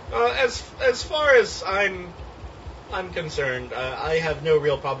okay. As far as I'm concerned, I have no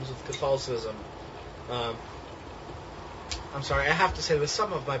real problems with Catholicism. I'm sorry, I have to say that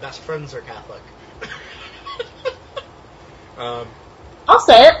some of my best friends are Catholic. I'll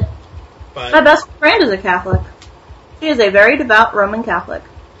say it. But, my best friend is a Catholic. She is a very devout Roman Catholic,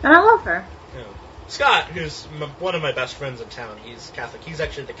 and I love her. You know, Scott, who's one of my best friends in town, he's Catholic. He's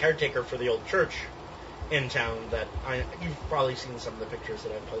actually the caretaker for the old church in town that you've probably seen some of the pictures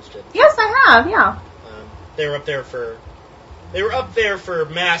that I've posted. Yes, I have, yeah. They were up there for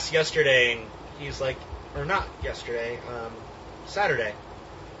Mass yesterday, and he's like, or not yesterday, Saturday,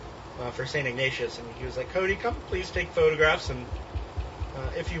 for St. Ignatius, and he was like, Cody, come please take photographs, and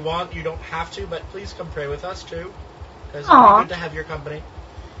if you want, you don't have to, but please come pray with us too, because it'd be good to have your company.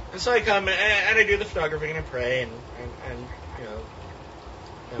 And so I come, and I do the photography, and I pray, and you know,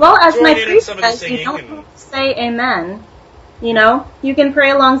 well, as my priest says, you don't have to say amen. You know, you can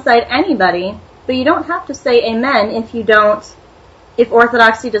pray alongside anybody, but you don't have to say amen if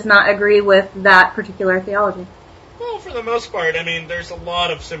Orthodoxy does not agree with that particular theology. Well, for the most part, I mean, there's a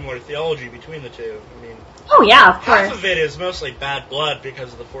lot of similar theology between the two. I mean, oh yeah, of course. Half of it is mostly bad blood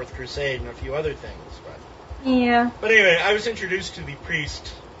because of the Fourth Crusade and a few other things. Yeah. But anyway, I was introduced to the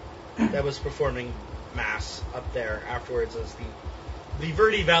priest that was performing Mass up there afterwards as the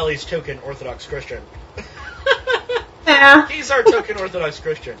Verde Valley's token Orthodox Christian. Yeah. He's our token Orthodox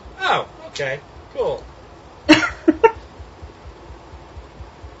Christian. Oh, okay, cool.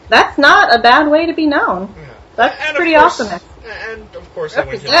 That's not a bad way to be known. Yeah. That's pretty awesome. And of course I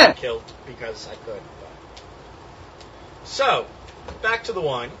went to get killed because I could. But. So, back to the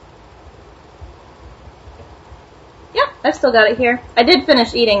wine. Yep, I've still got it here. I did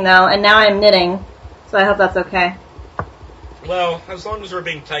finish eating, though, and now I'm knitting, so I hope that's okay. Well, as long as we're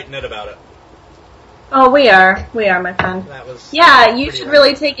being tight-knit about it. Oh, we are, my friend. That was you should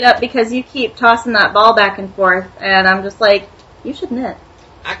really take it up because you keep tossing that ball back and forth, and I'm just like, you should knit.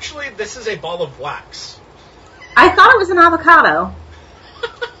 Actually, this is a ball of wax. I thought it was an avocado.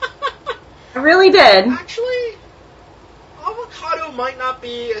 I really did. Actually, avocado might not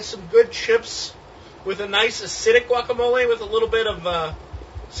be some good chips with a nice acidic guacamole with a little bit of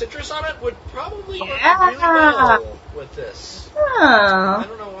citrus on it would probably work really well with this. Oh. I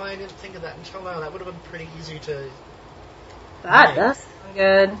don't know why I didn't think of that until now. That would have been pretty easy to... That does sound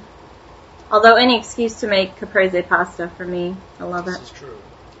good. Although any excuse to make caprese pasta for me. I love it. This is true.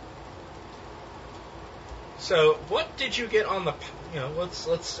 So, what did you get on the...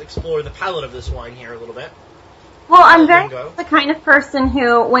 let's explore the palate of this wine here a little bit. Well, I'm very much the kind of person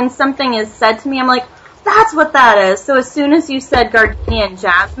who, when something is said to me, I'm like, that's what that is. So as soon as you said gardenia and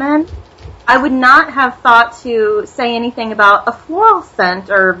jasmine, I would not have thought to say anything about a floral scent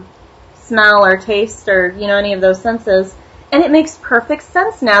or smell or taste or, any of those senses. And it makes perfect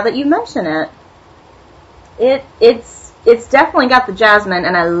sense now that you mention it. It's definitely got the jasmine,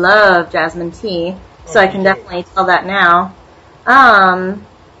 and I love jasmine tea, so I can definitely tell that now.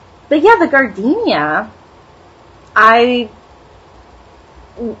 But yeah, the gardenia...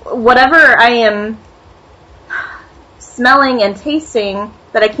 whatever I am smelling and tasting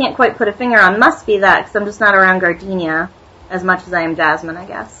that I can't quite put a finger on must be that, because I'm just not around gardenia as much as I am jasmine, I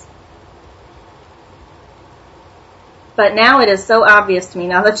guess. But now it is so obvious to me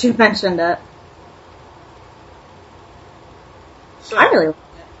now that you've mentioned it. So, I really like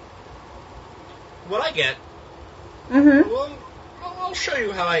it. What I get, well, I'll show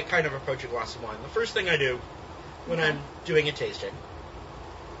you how I kind of approach a glass of wine. The first thing I do when I'm doing a tasting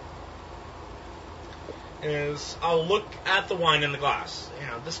is I'll look at the wine in the glass.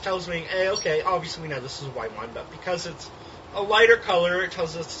 This tells me, hey, okay, obviously we know this is a white wine, but because it's a lighter color, it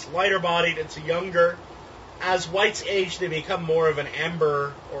tells us it's lighter bodied, it's younger. As whites age, they become more of an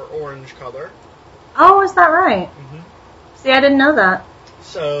amber or orange color. Oh, is that right? Mm-hmm. See, I didn't know that.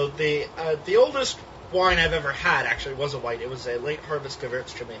 So the oldest wine I've ever had actually was a white. It was a late harvest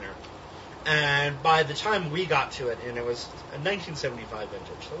Gewürztraminer. And by the time we got to it, and it was a 1975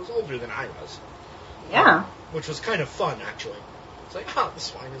 vintage, so it was older than I was. Yeah. Which was kind of fun, actually. It's like,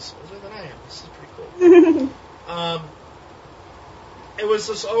 this wine is older than I am. This is pretty cool. It was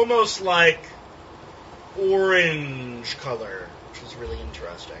this almost like orange color, which was really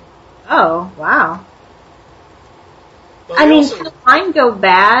interesting. Oh, wow. But I mean, can the wine go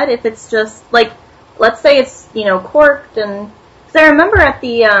bad if it's just, like, let's say it's, corked and... Because I remember at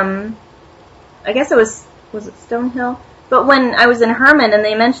the, I guess it was it Stonehill? But when I was in Herman and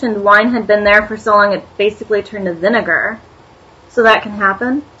they mentioned wine had been there for so long it basically turned to vinegar. So that can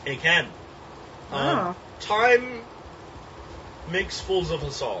happen? It can. Oh. Time makes fools of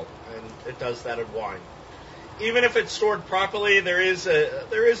us all, and it does that in wine. Even if it's stored properly, there is a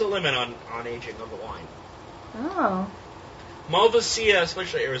limit on aging of the wine. Oh. Malvasia,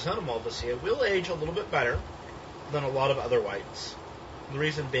 especially Arizona Malvasia, will age a little bit better than a lot of other whites. The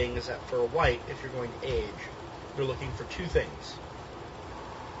reason being is that for a white, if you're going to age, you're looking for two things: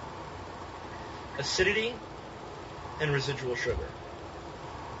 acidity and residual sugar.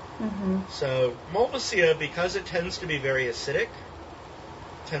 Mm-hmm. So Malvasia, because it tends to be very acidic,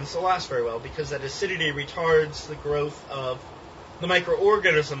 tends to last very well because that acidity retards the growth of the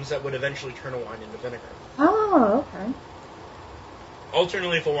microorganisms that would eventually turn a wine into vinegar. Oh, okay.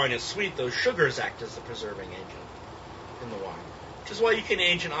 Alternately, if a wine is sweet, those sugars act as the preserving agent in the wine. Which is why you can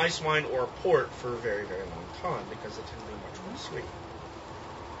age an ice wine or a port for a very, very long time, because it tends to be much more sweet.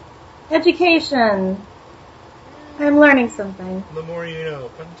 Education. I'm learning something. The more you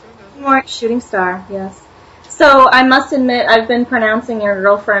know. More shooting star, yes. So I must admit, I've been pronouncing your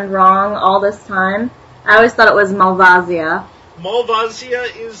girlfriend wrong all this time. I always thought it was Malvasia.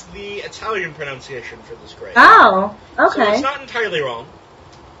 Malvasia is the Italian pronunciation for this grape. Oh, okay. So it's not entirely wrong.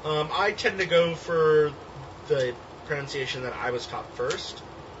 I tend to go for the pronunciation that I was taught first,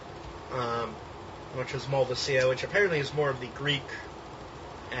 which was Malvasia, which apparently is more of the Greek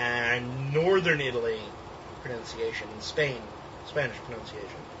and Northern Italy pronunciation, and Spanish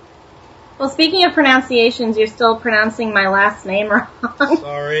pronunciation. Well, speaking of pronunciations, you're still pronouncing my last name wrong.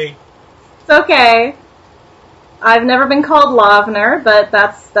 Sorry. It's okay. I've never been called Lavner, but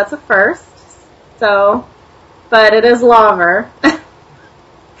that's a first. So, but it is Laver.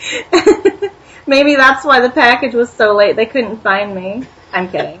 Maybe that's why the package was so late. They couldn't find me. I'm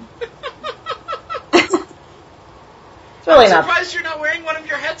kidding. It's really I'm not. surprised you're not wearing one of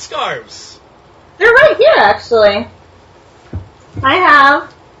your headscarves. They're right here, actually. I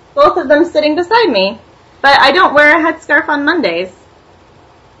have both of them sitting beside me. But I don't wear a headscarf on Mondays.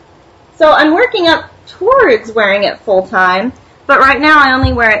 So I'm working up towards wearing it full time. But right now I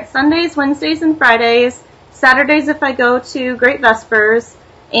only wear it Sundays, Wednesdays, and Fridays. Saturdays if I go to Great Vespers.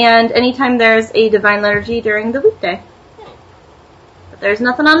 And anytime there's a Divine Liturgy during the weekday. But there's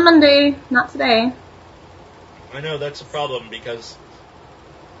nothing on Monday. Not today. I know, that's a problem, because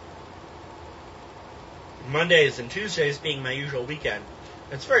Mondays and Tuesdays being my usual weekend,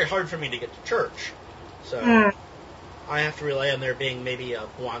 it's very hard for me to get to church. So I have to rely on there being maybe a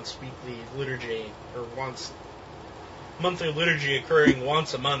once weekly liturgy, or once monthly liturgy occurring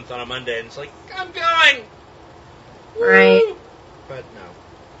once a month on a Monday, and it's like, I'm going! Woo! Right. But no.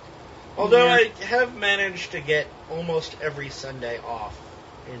 Although I have managed to get almost every Sunday off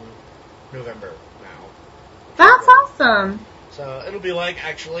in November now. That's awesome. So it'll be like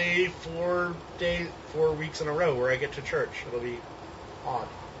actually 4 weeks in a row where I get to church. It'll be odd.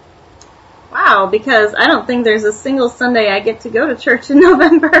 Wow, because I don't think there's a single Sunday I get to go to church in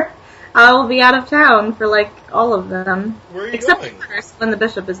November. I will be out of town for like all of them. Where are you except going? First, when the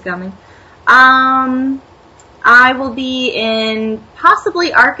bishop is coming. I will be in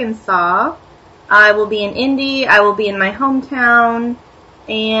possibly Arkansas. I will be in Indy. I will be in my hometown.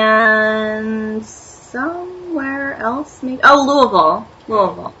 And somewhere else, maybe. Oh,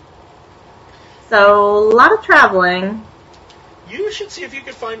 Louisville. So, a lot of traveling. You should see if you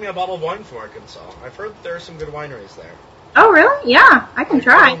could find me a bottle of wine from Arkansas. I've heard that there are some good wineries there. Oh, really? Yeah, I can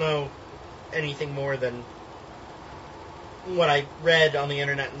try. I don't know anything more than what I read on the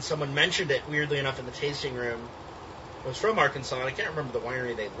internet, and someone mentioned it, weirdly enough, in the tasting room. It was from Arkansas, and I can't remember the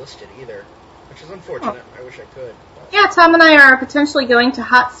winery they listed either, which is unfortunate. I wish I could. But. Yeah, Tom and I are potentially going to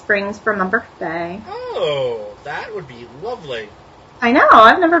Hot Springs for my birthday. Oh, that would be lovely. I know,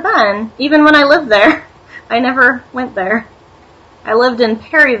 I've never been, even when I lived there. I never went there. I lived in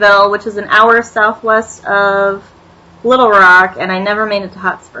Perryville, which is an hour southwest of Little Rock, and I never made it to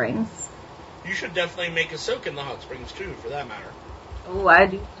Hot Springs. You should definitely make a soak in the hot springs, too, for that matter. Oh, I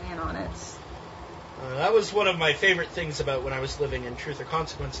do plan on it. That was one of my favorite things about when I was living in Truth or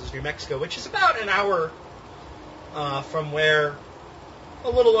Consequences, New Mexico, which is about an hour from where, a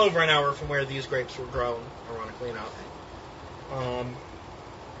little over an hour from where these grapes were grown, ironically enough.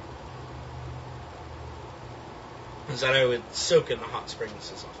 Is that I would soak in the hot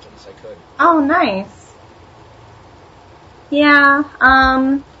springs as often as I could. Oh, nice. Yeah,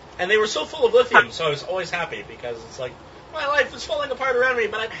 And they were so full of lithium, so I was always happy, because it's like, my life is falling apart around me,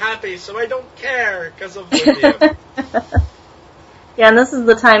 but I'm happy, so I don't care because of lithium. Yeah, and this is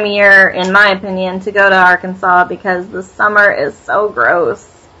the time of year, in my opinion, to go to Arkansas, because the summer is so gross.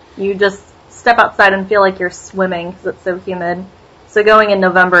 You just step outside and feel like you're swimming because it's so humid. So going in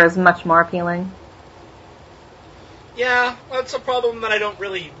November is much more appealing. Yeah, that's a problem that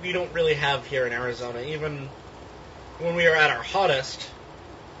we don't really have here in Arizona. Even when we are at our hottest,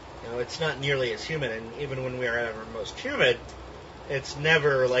 it's not nearly as humid, and even when we are at our most humid, it's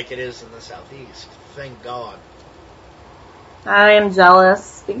never like it is in the southeast. Thank God. I am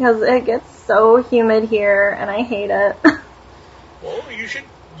jealous because it gets so humid here, and I hate it. Well,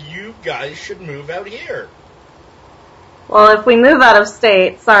 you guys should move out here. Well, if we move out of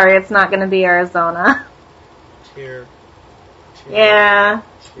state, sorry, it's not going to be Arizona. Tear. Yeah,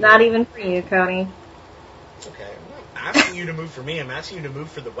 not even for you, Cody. Okay, I'm not asking you to move for me, I'm asking you to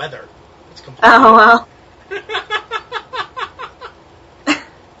move for the weather. It's completely Oh, well.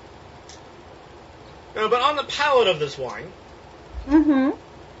 No, but on the palate of this wine, Mm-hmm.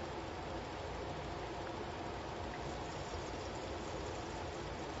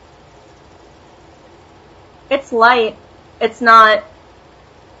 It's light. It's not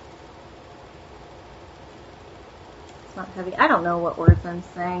heavy. I don't know what words I'm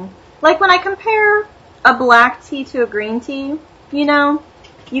saying. Like when I compare a black tea to a green tea,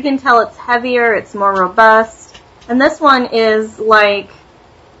 you can tell it's heavier, it's more robust. And this one is like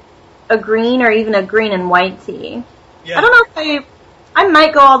a green or even a green and white tea. yeah. I don't know if I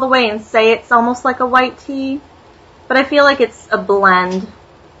might go all the way and say it's almost like a white tea, but I feel like it's a blend.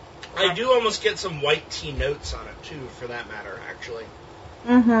 I do almost get some white tea notes on it, too, for that matter, actually.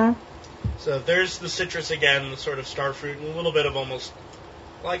 Mm-hmm. So there's the citrus again, the sort of starfruit, and a little bit of almost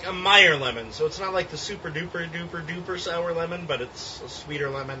like a Meyer lemon. So it's not like the super duper duper duper sour lemon, but it's a sweeter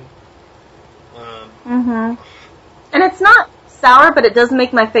lemon. Mm-hmm. And it's not sour, but it does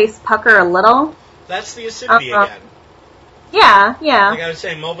make my face pucker a little. That's the acidity again. Yeah, yeah. Like I was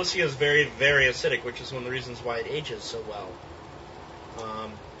saying, Malvasia is very, very acidic, which is one of the reasons why it ages so well. I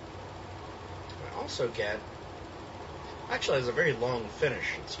also get... Actually, it has a very long finish.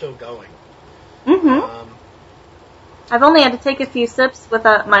 It's still going. Mm-hmm. I've only had to take a few sips with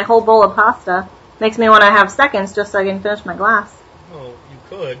my whole bowl of pasta. Makes me want to have seconds just so I can finish my glass. Oh, you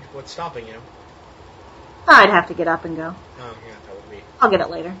could. What's stopping you? I'd have to get up and go. Oh, yeah, that would be... I'll get it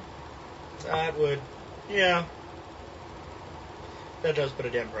later. That would... Yeah. That does put a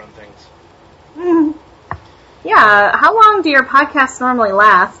damper on things. Mm. Yeah, how long do your podcasts normally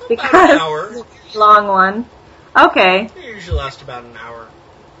last? Because About an hour. It's a long one. Okay. They usually last about an hour.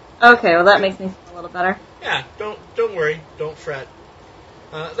 Okay, well that makes me feel a little better. Yeah, don't worry, don't fret.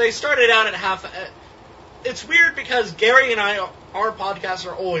 They started out at half... it's weird because Gary and I, our podcasts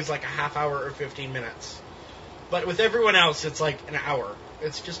are always like a half hour or 15 minutes. But with everyone else, it's like an hour.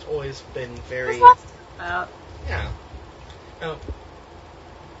 It's just always been very... About. Yeah. Now,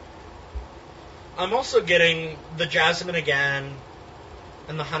 I'm also getting the jasmine again,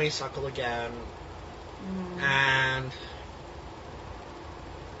 and the honeysuckle again, and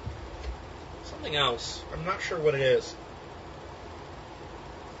something else. I'm not sure what it is.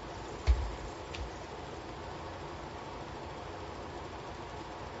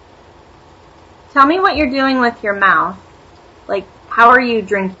 Tell me what you're doing with your mouth. Like, how are you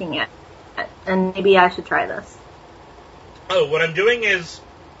drinking it? And maybe I should try this. Oh, what I'm doing is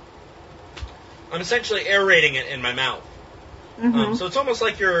I'm essentially aerating it in my mouth. Mm-hmm. So it's almost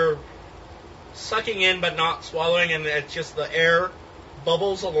like you're sucking in but not swallowing, and it's just the air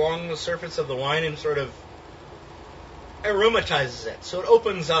bubbles along the surface of the wine and sort of aromatizes it. So it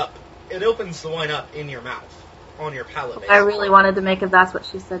opens the wine up in your mouth, on your palate, basically. I really wanted to make a That's What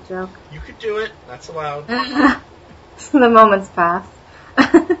She Said joke. You could do it. That's allowed. The moment's passed.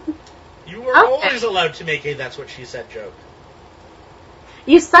 You were always allowed to make a That's What She Said joke.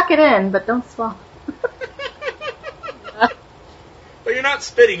 You suck it in, but don't swallow. But you're not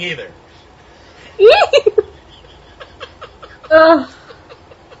spitting either. Alright,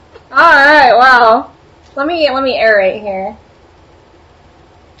 wow. Let me aerate here.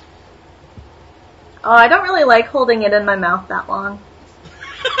 Oh, I don't really like holding it in my mouth that long.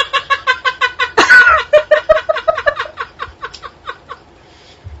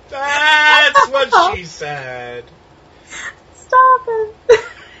 That's what she said. Stop it.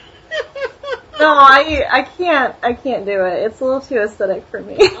 No, I can't do it. It's a little too acidic for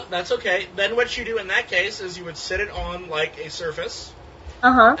me. Oh, that's okay. Then what you do in that case is you would sit it on like a surface.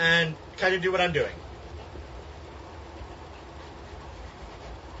 Uh-huh. And kind of do what I'm doing.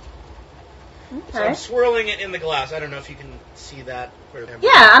 Okay. So I'm swirling it in the glass. I don't know if you can see that.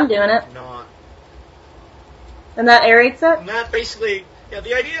 Yeah, I'm doing it. Not. And that aerates it? And that basically, yeah,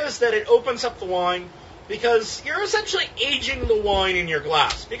 the idea is that it opens up the wine because you're essentially aging the wine in your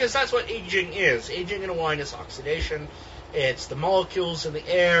glass. Because that's what aging is. Aging in a wine is oxidation. It's the molecules in the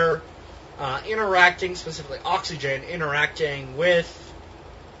air interacting, specifically oxygen, interacting with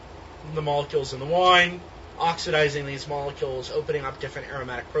the molecules in the wine, oxidizing these molecules, opening up different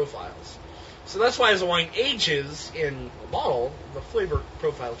aromatic profiles. So that's why as the wine ages in a bottle, the flavor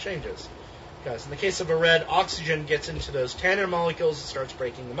profile changes. Because in the case of a red, oxygen gets into those tannin molecules and starts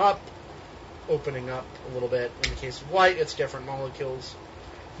breaking them up, opening up a little bit. In the case of white, it's different molecules.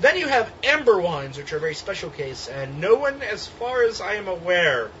 Then you have amber wines, which are a very special case, and no one, as far as I am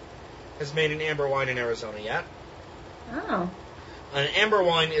aware, has made an amber wine in Arizona yet. Oh. An amber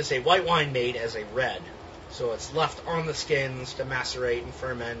wine is a white wine made as a red. So it's left on the skins to macerate and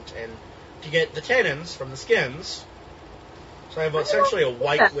ferment and to get the tannins from the skins. So I have essentially a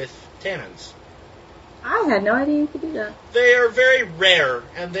white with tannins. I had no idea you could do that. They are very rare,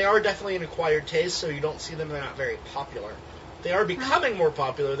 and they are definitely an acquired taste, so you don't see them. They're not very popular. They are becoming more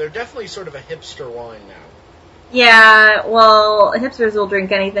popular. They're definitely sort of a hipster wine now. Yeah, well, hipsters will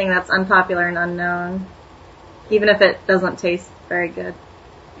drink anything that's unpopular and unknown, even if it doesn't taste very good.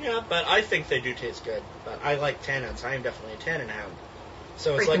 Yeah, but I think they do taste good. But I like tannins. I am definitely a tannin hound.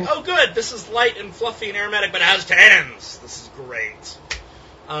 So it's like, oh good, this is light and fluffy and aromatic, but it has tannins. This is great.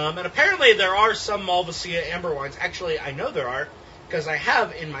 And apparently there are some Malvasia amber wines. Actually, I know there are, because I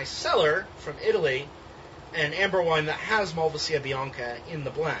have in my cellar from Italy an amber wine that has Malvasia Bianca in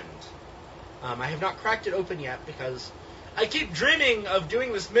the blend. I have not cracked it open yet because I keep dreaming of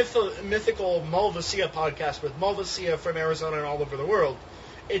doing this mythical Malvasia podcast with Malvasia from Arizona and all over the world.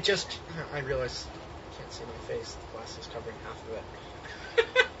 It just, I realize you can't see my face. The glass is covering half of it.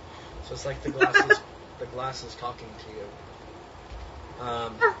 So it's like the glass is talking to you.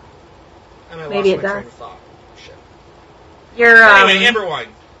 And I Maybe lost my it train does. of thought. Shit. Your Anyway, amber wine.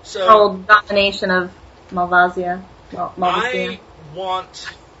 So old domination of Malvasia. Malvasia. I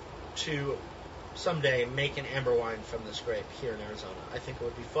want to someday make an amber wine from this grape here in Arizona. I think it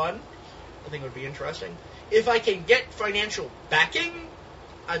would be fun. I think it would be interesting. If I can get financial backing,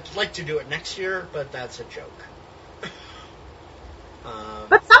 I'd like to do it next year, but that's a joke.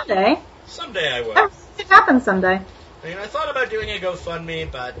 But someday. Someday I will. It happens someday. I mean, I thought about doing a GoFundMe,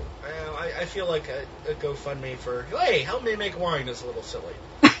 but I feel like a GoFundMe for, hey, help me make wine is a little silly.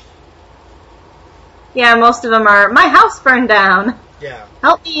 Yeah, most of them are, my house burned down. Yeah.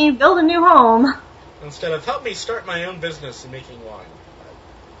 Help me build a new home. Instead of, help me start my own business in making wine.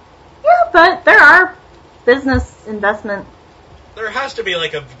 Yeah, but there are business investment. There has to be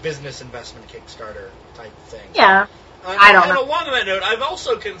like a business investment Kickstarter type thing. Yeah. I don't know. And along that note, I've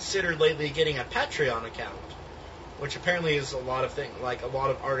also considered lately getting a Patreon account, which apparently is a lot of things, like a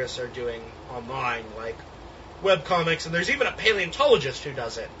lot of artists are doing online, like webcomics, and there's even a paleontologist who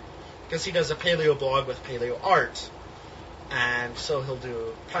does it, because he does a paleo blog with paleo art, and so he'll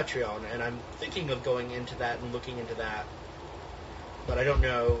do Patreon, and I'm thinking of going into that and looking into that, but I don't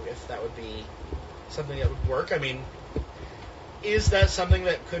know if that would be something that would work. I mean, is that something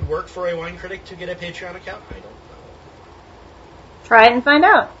that could work for a wine critic to get a Patreon account? I don't know. Try it and find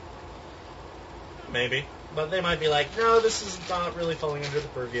out. Maybe. But they might be like, no, this is not really falling under the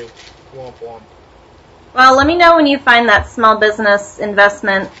purview. Womp womp. Well, let me know when you find that small business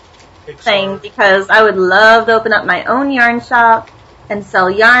investment thing, Kickstarter. because I would love to open up my own yarn shop and sell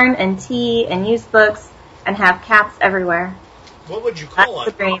yarn and tea and used books and have cats everywhere. What would you That's call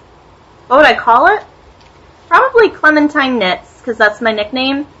the it? dream. What would I call it? Probably Clementine Knits, because that's my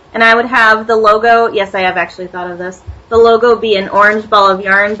nickname. And I would have the logo, yes, I have actually thought of this, the logo be an orange ball of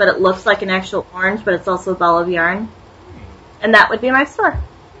yarn, but it looks like an actual orange, but it's also a ball of yarn. And that would be my store.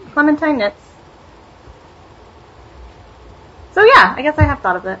 Clementine Knits. So yeah, I guess I have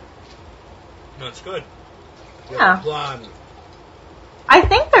thought of it. That's good. Yeah. Plan. I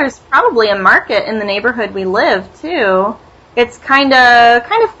think there's probably a market in the neighborhood we live, too. It's kind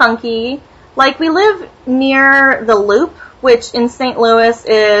of funky. Like, we live near the Loop, which in St. Louis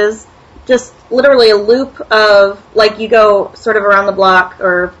is just literally a loop of, like, you go sort of around the block,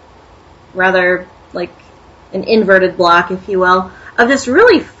 or rather, like, an inverted block, if you will, of just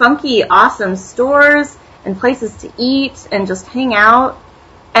really funky, awesome stores and places to eat and just hang out.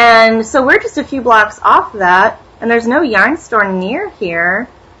 And so we're just a few blocks off that, and there's no yarn store near here.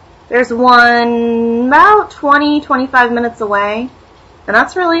 There's one about 20, 25 minutes away, and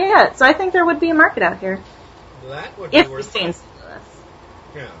that's really it. So I think there would be a market out here. That would be if we worth stay in it. St. Louis.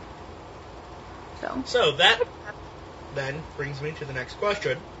 Yeah. So that then brings me to the next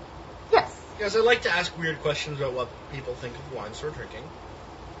question. Yes. Because I like to ask weird questions about what people think of wines we're drinking.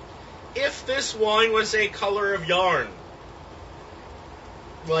 If this wine was a color of yarn,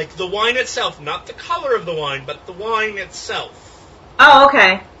 like the wine itself, not the color of the wine, but the wine itself. Oh,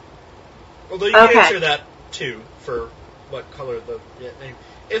 okay. Although you can answer that too, for what color the...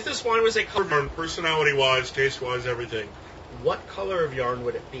 If this wine was a color of yarn, personality-wise, taste-wise, everything, what color of yarn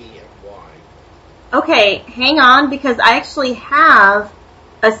would it be and why? Okay, hang on, because I actually have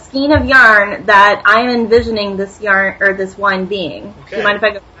a skein of yarn that I am envisioning this yarn or this wine being. Okay. Do you mind if I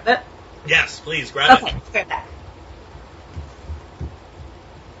go grab it? Yes, please, grab it. Okay, grab that.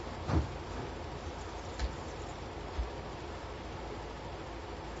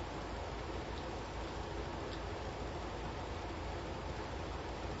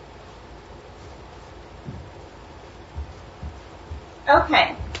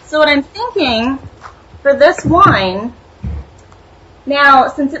 Okay, so what I'm thinking for this wine, now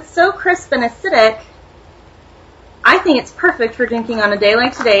since it's so crisp and acidic, I think it's perfect for drinking on a day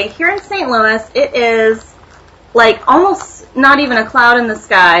like today. Here in St. Louis, it is like almost not even a cloud in the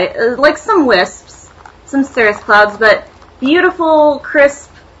sky, like some wisps, some cirrus clouds, but beautiful,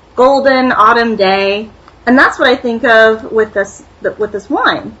 crisp, golden autumn day. And that's what I think of with this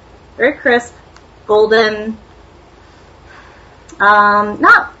wine. Very crisp, golden,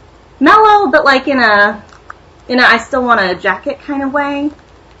 not mellow, but like in a I still want a jacket kind of way.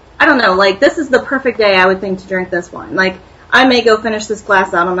 I don't know, like this is the perfect day I would think to drink this wine. Like I may go finish this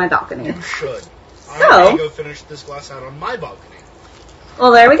glass out on my balcony. You should. I may go finish this glass out on my balcony.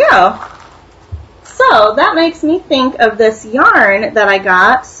 Well, there we go. So that makes me think of this yarn that I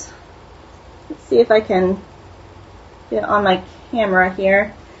got. Let's see if I can get it on my camera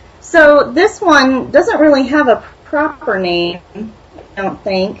here. So this one doesn't really have a proper name, I don't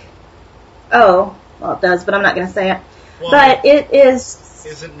think. Oh, well it does, but I'm not going to say it. Well, but it is...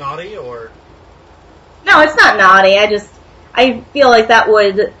 Is it naughty, or...? No, it's not naughty. I feel like that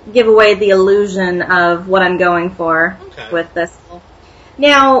would give away the illusion of what I'm going for with this.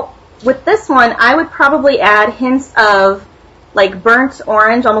 Now, with this one, I would probably add hints of like burnt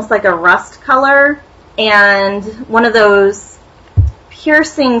orange, almost like a rust color, and one of those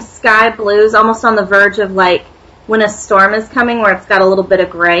piercing sky blues, almost on the verge of like when a storm is coming, where it's got a little bit of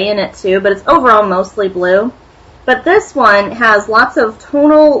gray in it too, but it's overall mostly blue. But this one has lots of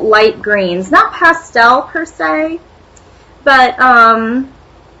tonal light greens, not pastel per se, but kind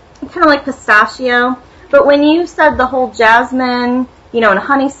of like pistachio. But when you said the whole jasmine, and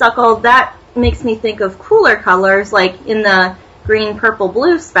honeysuckle, that makes me think of cooler colors, like in the green, purple,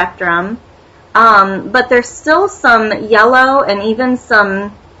 blue spectrum. But there's still some yellow and even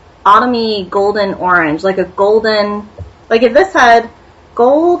some autumny golden orange, like a golden, like if this had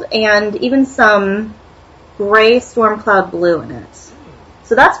gold and even some gray storm cloud blue in it.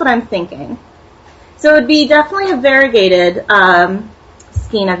 So that's what I'm thinking. So it would be definitely a variegated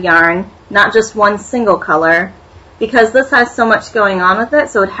skein of yarn, not just one single color, because this has so much going on with it,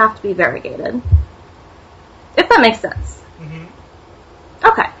 so it would have to be variegated. If that makes sense. Mm-hmm.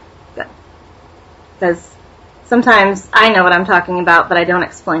 Okay, good. Because sometimes I know what I'm talking about, but I don't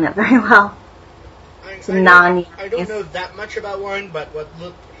explain it very well. I don't know that much about wine, but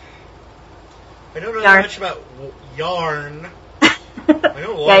I don't know that much about yarn. I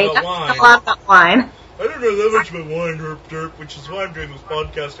know a lot about wine. A lot about wine. I don't know that much about wine, herp derp, which is why I'm doing this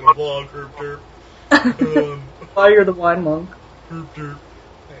podcast and a vlog, herp derp. Why you're the wine monk. Herp derp.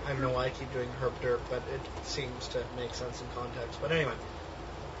 I don't know why I keep doing herp derp, but it seems to make sense in context. But anyway.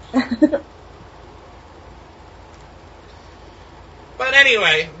 But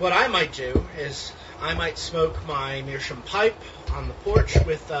anyway, what I might do is I might smoke my meerschaum pipe on the porch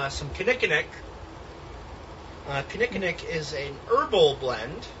with some kinnikinnick. Kinnikinnick is an herbal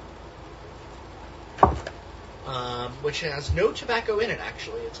blend, which has no tobacco in it,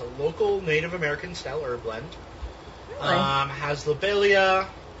 actually. It's a local Native American style herb blend. Really? Has lobelia,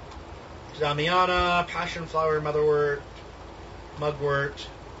 damiana, passion flower, motherwort, mugwort,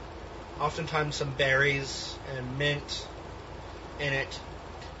 oftentimes some berries and mint in it.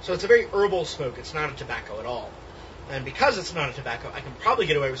 So it's a very herbal smoke. It's not a tobacco at all. And because it's not a tobacco, I can probably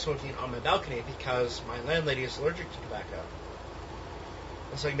get away with smoking it on my balcony because my landlady is allergic to tobacco.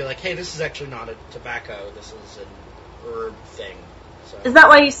 And so I can be like, hey, this is actually not a tobacco, this is an herb thing. So, is that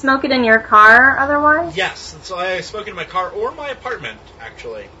why you smoke it in your car otherwise? yes, that's why I smoke in my car or my apartment,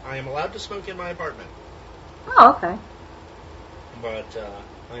 actually. I am allowed to smoke in my apartment. Oh, okay. But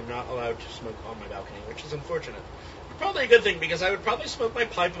I'm not allowed to smoke on my balcony, which is unfortunate. Probably a good thing, because I would probably smoke my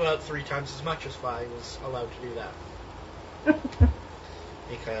pipe about 3 times as much if I was allowed to do that.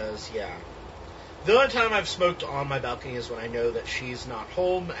 Because, yeah. The only time I've smoked on my balcony is when I know that she's not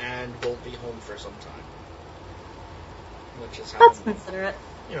home and won't be home for some time. Which is how... That's considerate.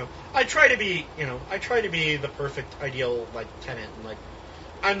 I try to be, the perfect, ideal, tenant. And,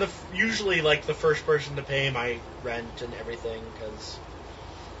 I'm usually, the first person to pay my rent and everything, because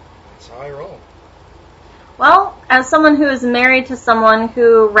that's how I roll. Well, as someone who is married to someone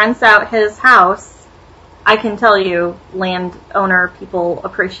who rents out his house, I can tell you, landowner people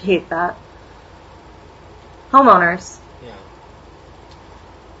appreciate that. Homeowners. Yeah.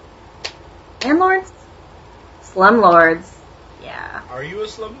 Landlords? Slumlords. Yeah. Are you a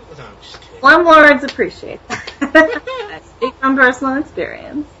slum? No, I'm just kidding. Slumlords appreciate that. I speak from personal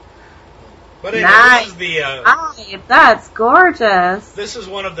experience. But anyway, nice. This is the... Nice. That's gorgeous. This is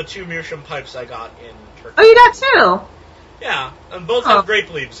one of the 2 meerschaum pipes I got in Turkey. Oh, you got 2? Yeah, and both have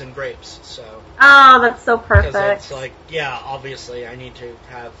grape leaves and grapes, so... Oh, that's so perfect. Because it's obviously I need to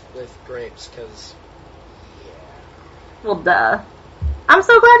have with grapes, because... Well, duh. I'm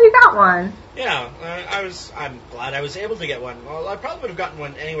so glad you got one. Yeah, I'm glad I was able to get one. Well, I probably would have gotten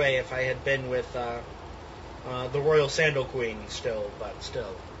one anyway if I had been with the Royal Sandal Queen but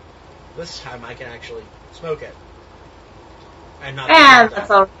still. This time I can actually smoke it. And that's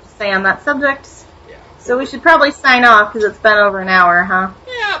all to say on that subject. Yeah. So we should probably sign off because it's been over an hour, huh?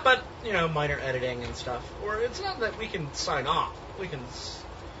 Yeah, but, minor editing and stuff. Or it's not that we can sign off. We can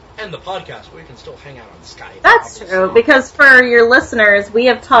end the podcast, but we can still hang out on Skype. That's true, because for your listeners, we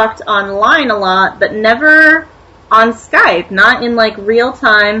have talked online a lot, but never on Skype. Not in, real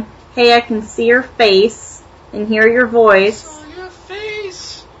time. Hey, I can see your face and hear your voice. I saw your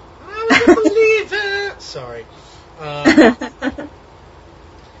face. I wouldn't believe it. Sorry.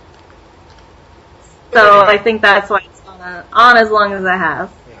 So I think that's why it's on as long as it has.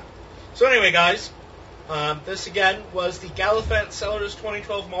 Yeah. So anyway, guys, this again was the Gallifant Cellars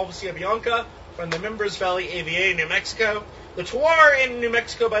 2012 Malvasia Bianca from the Mimbres Valley AVA, New Mexico. The terroir in New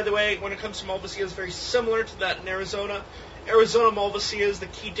Mexico, by the way, when it comes to Malvasia, is very similar to that in Arizona. Arizona Malvasias, the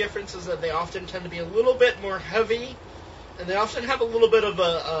key difference is that they often tend to be a little bit more heavy, and they often have a little bit of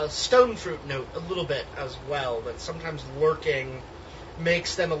a stone fruit note, a little bit as well, that sometimes lurking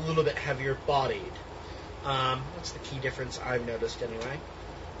makes them a little bit heavier bodied. That's the key difference I've noticed anyway.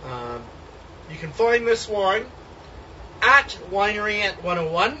 You can find this wine at Winery at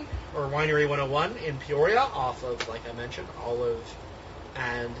 101, or Winery 101 in Peoria, off of, like I mentioned, Olive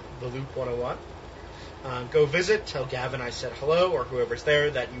and the Loop 101. Go visit, tell Gavin I said hello, or whoever's there,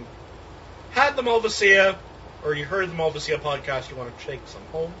 that you had the Malvasia, or you heard the Malvasia podcast, you want to take some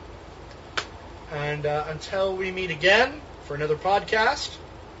home. And until we meet again for another podcast,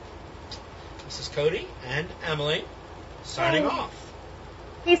 this is Cody and Emily signing off.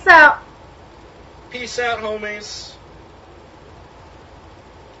 Peace out. Peace out, homies.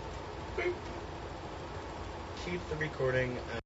 Boop. Keep the recording.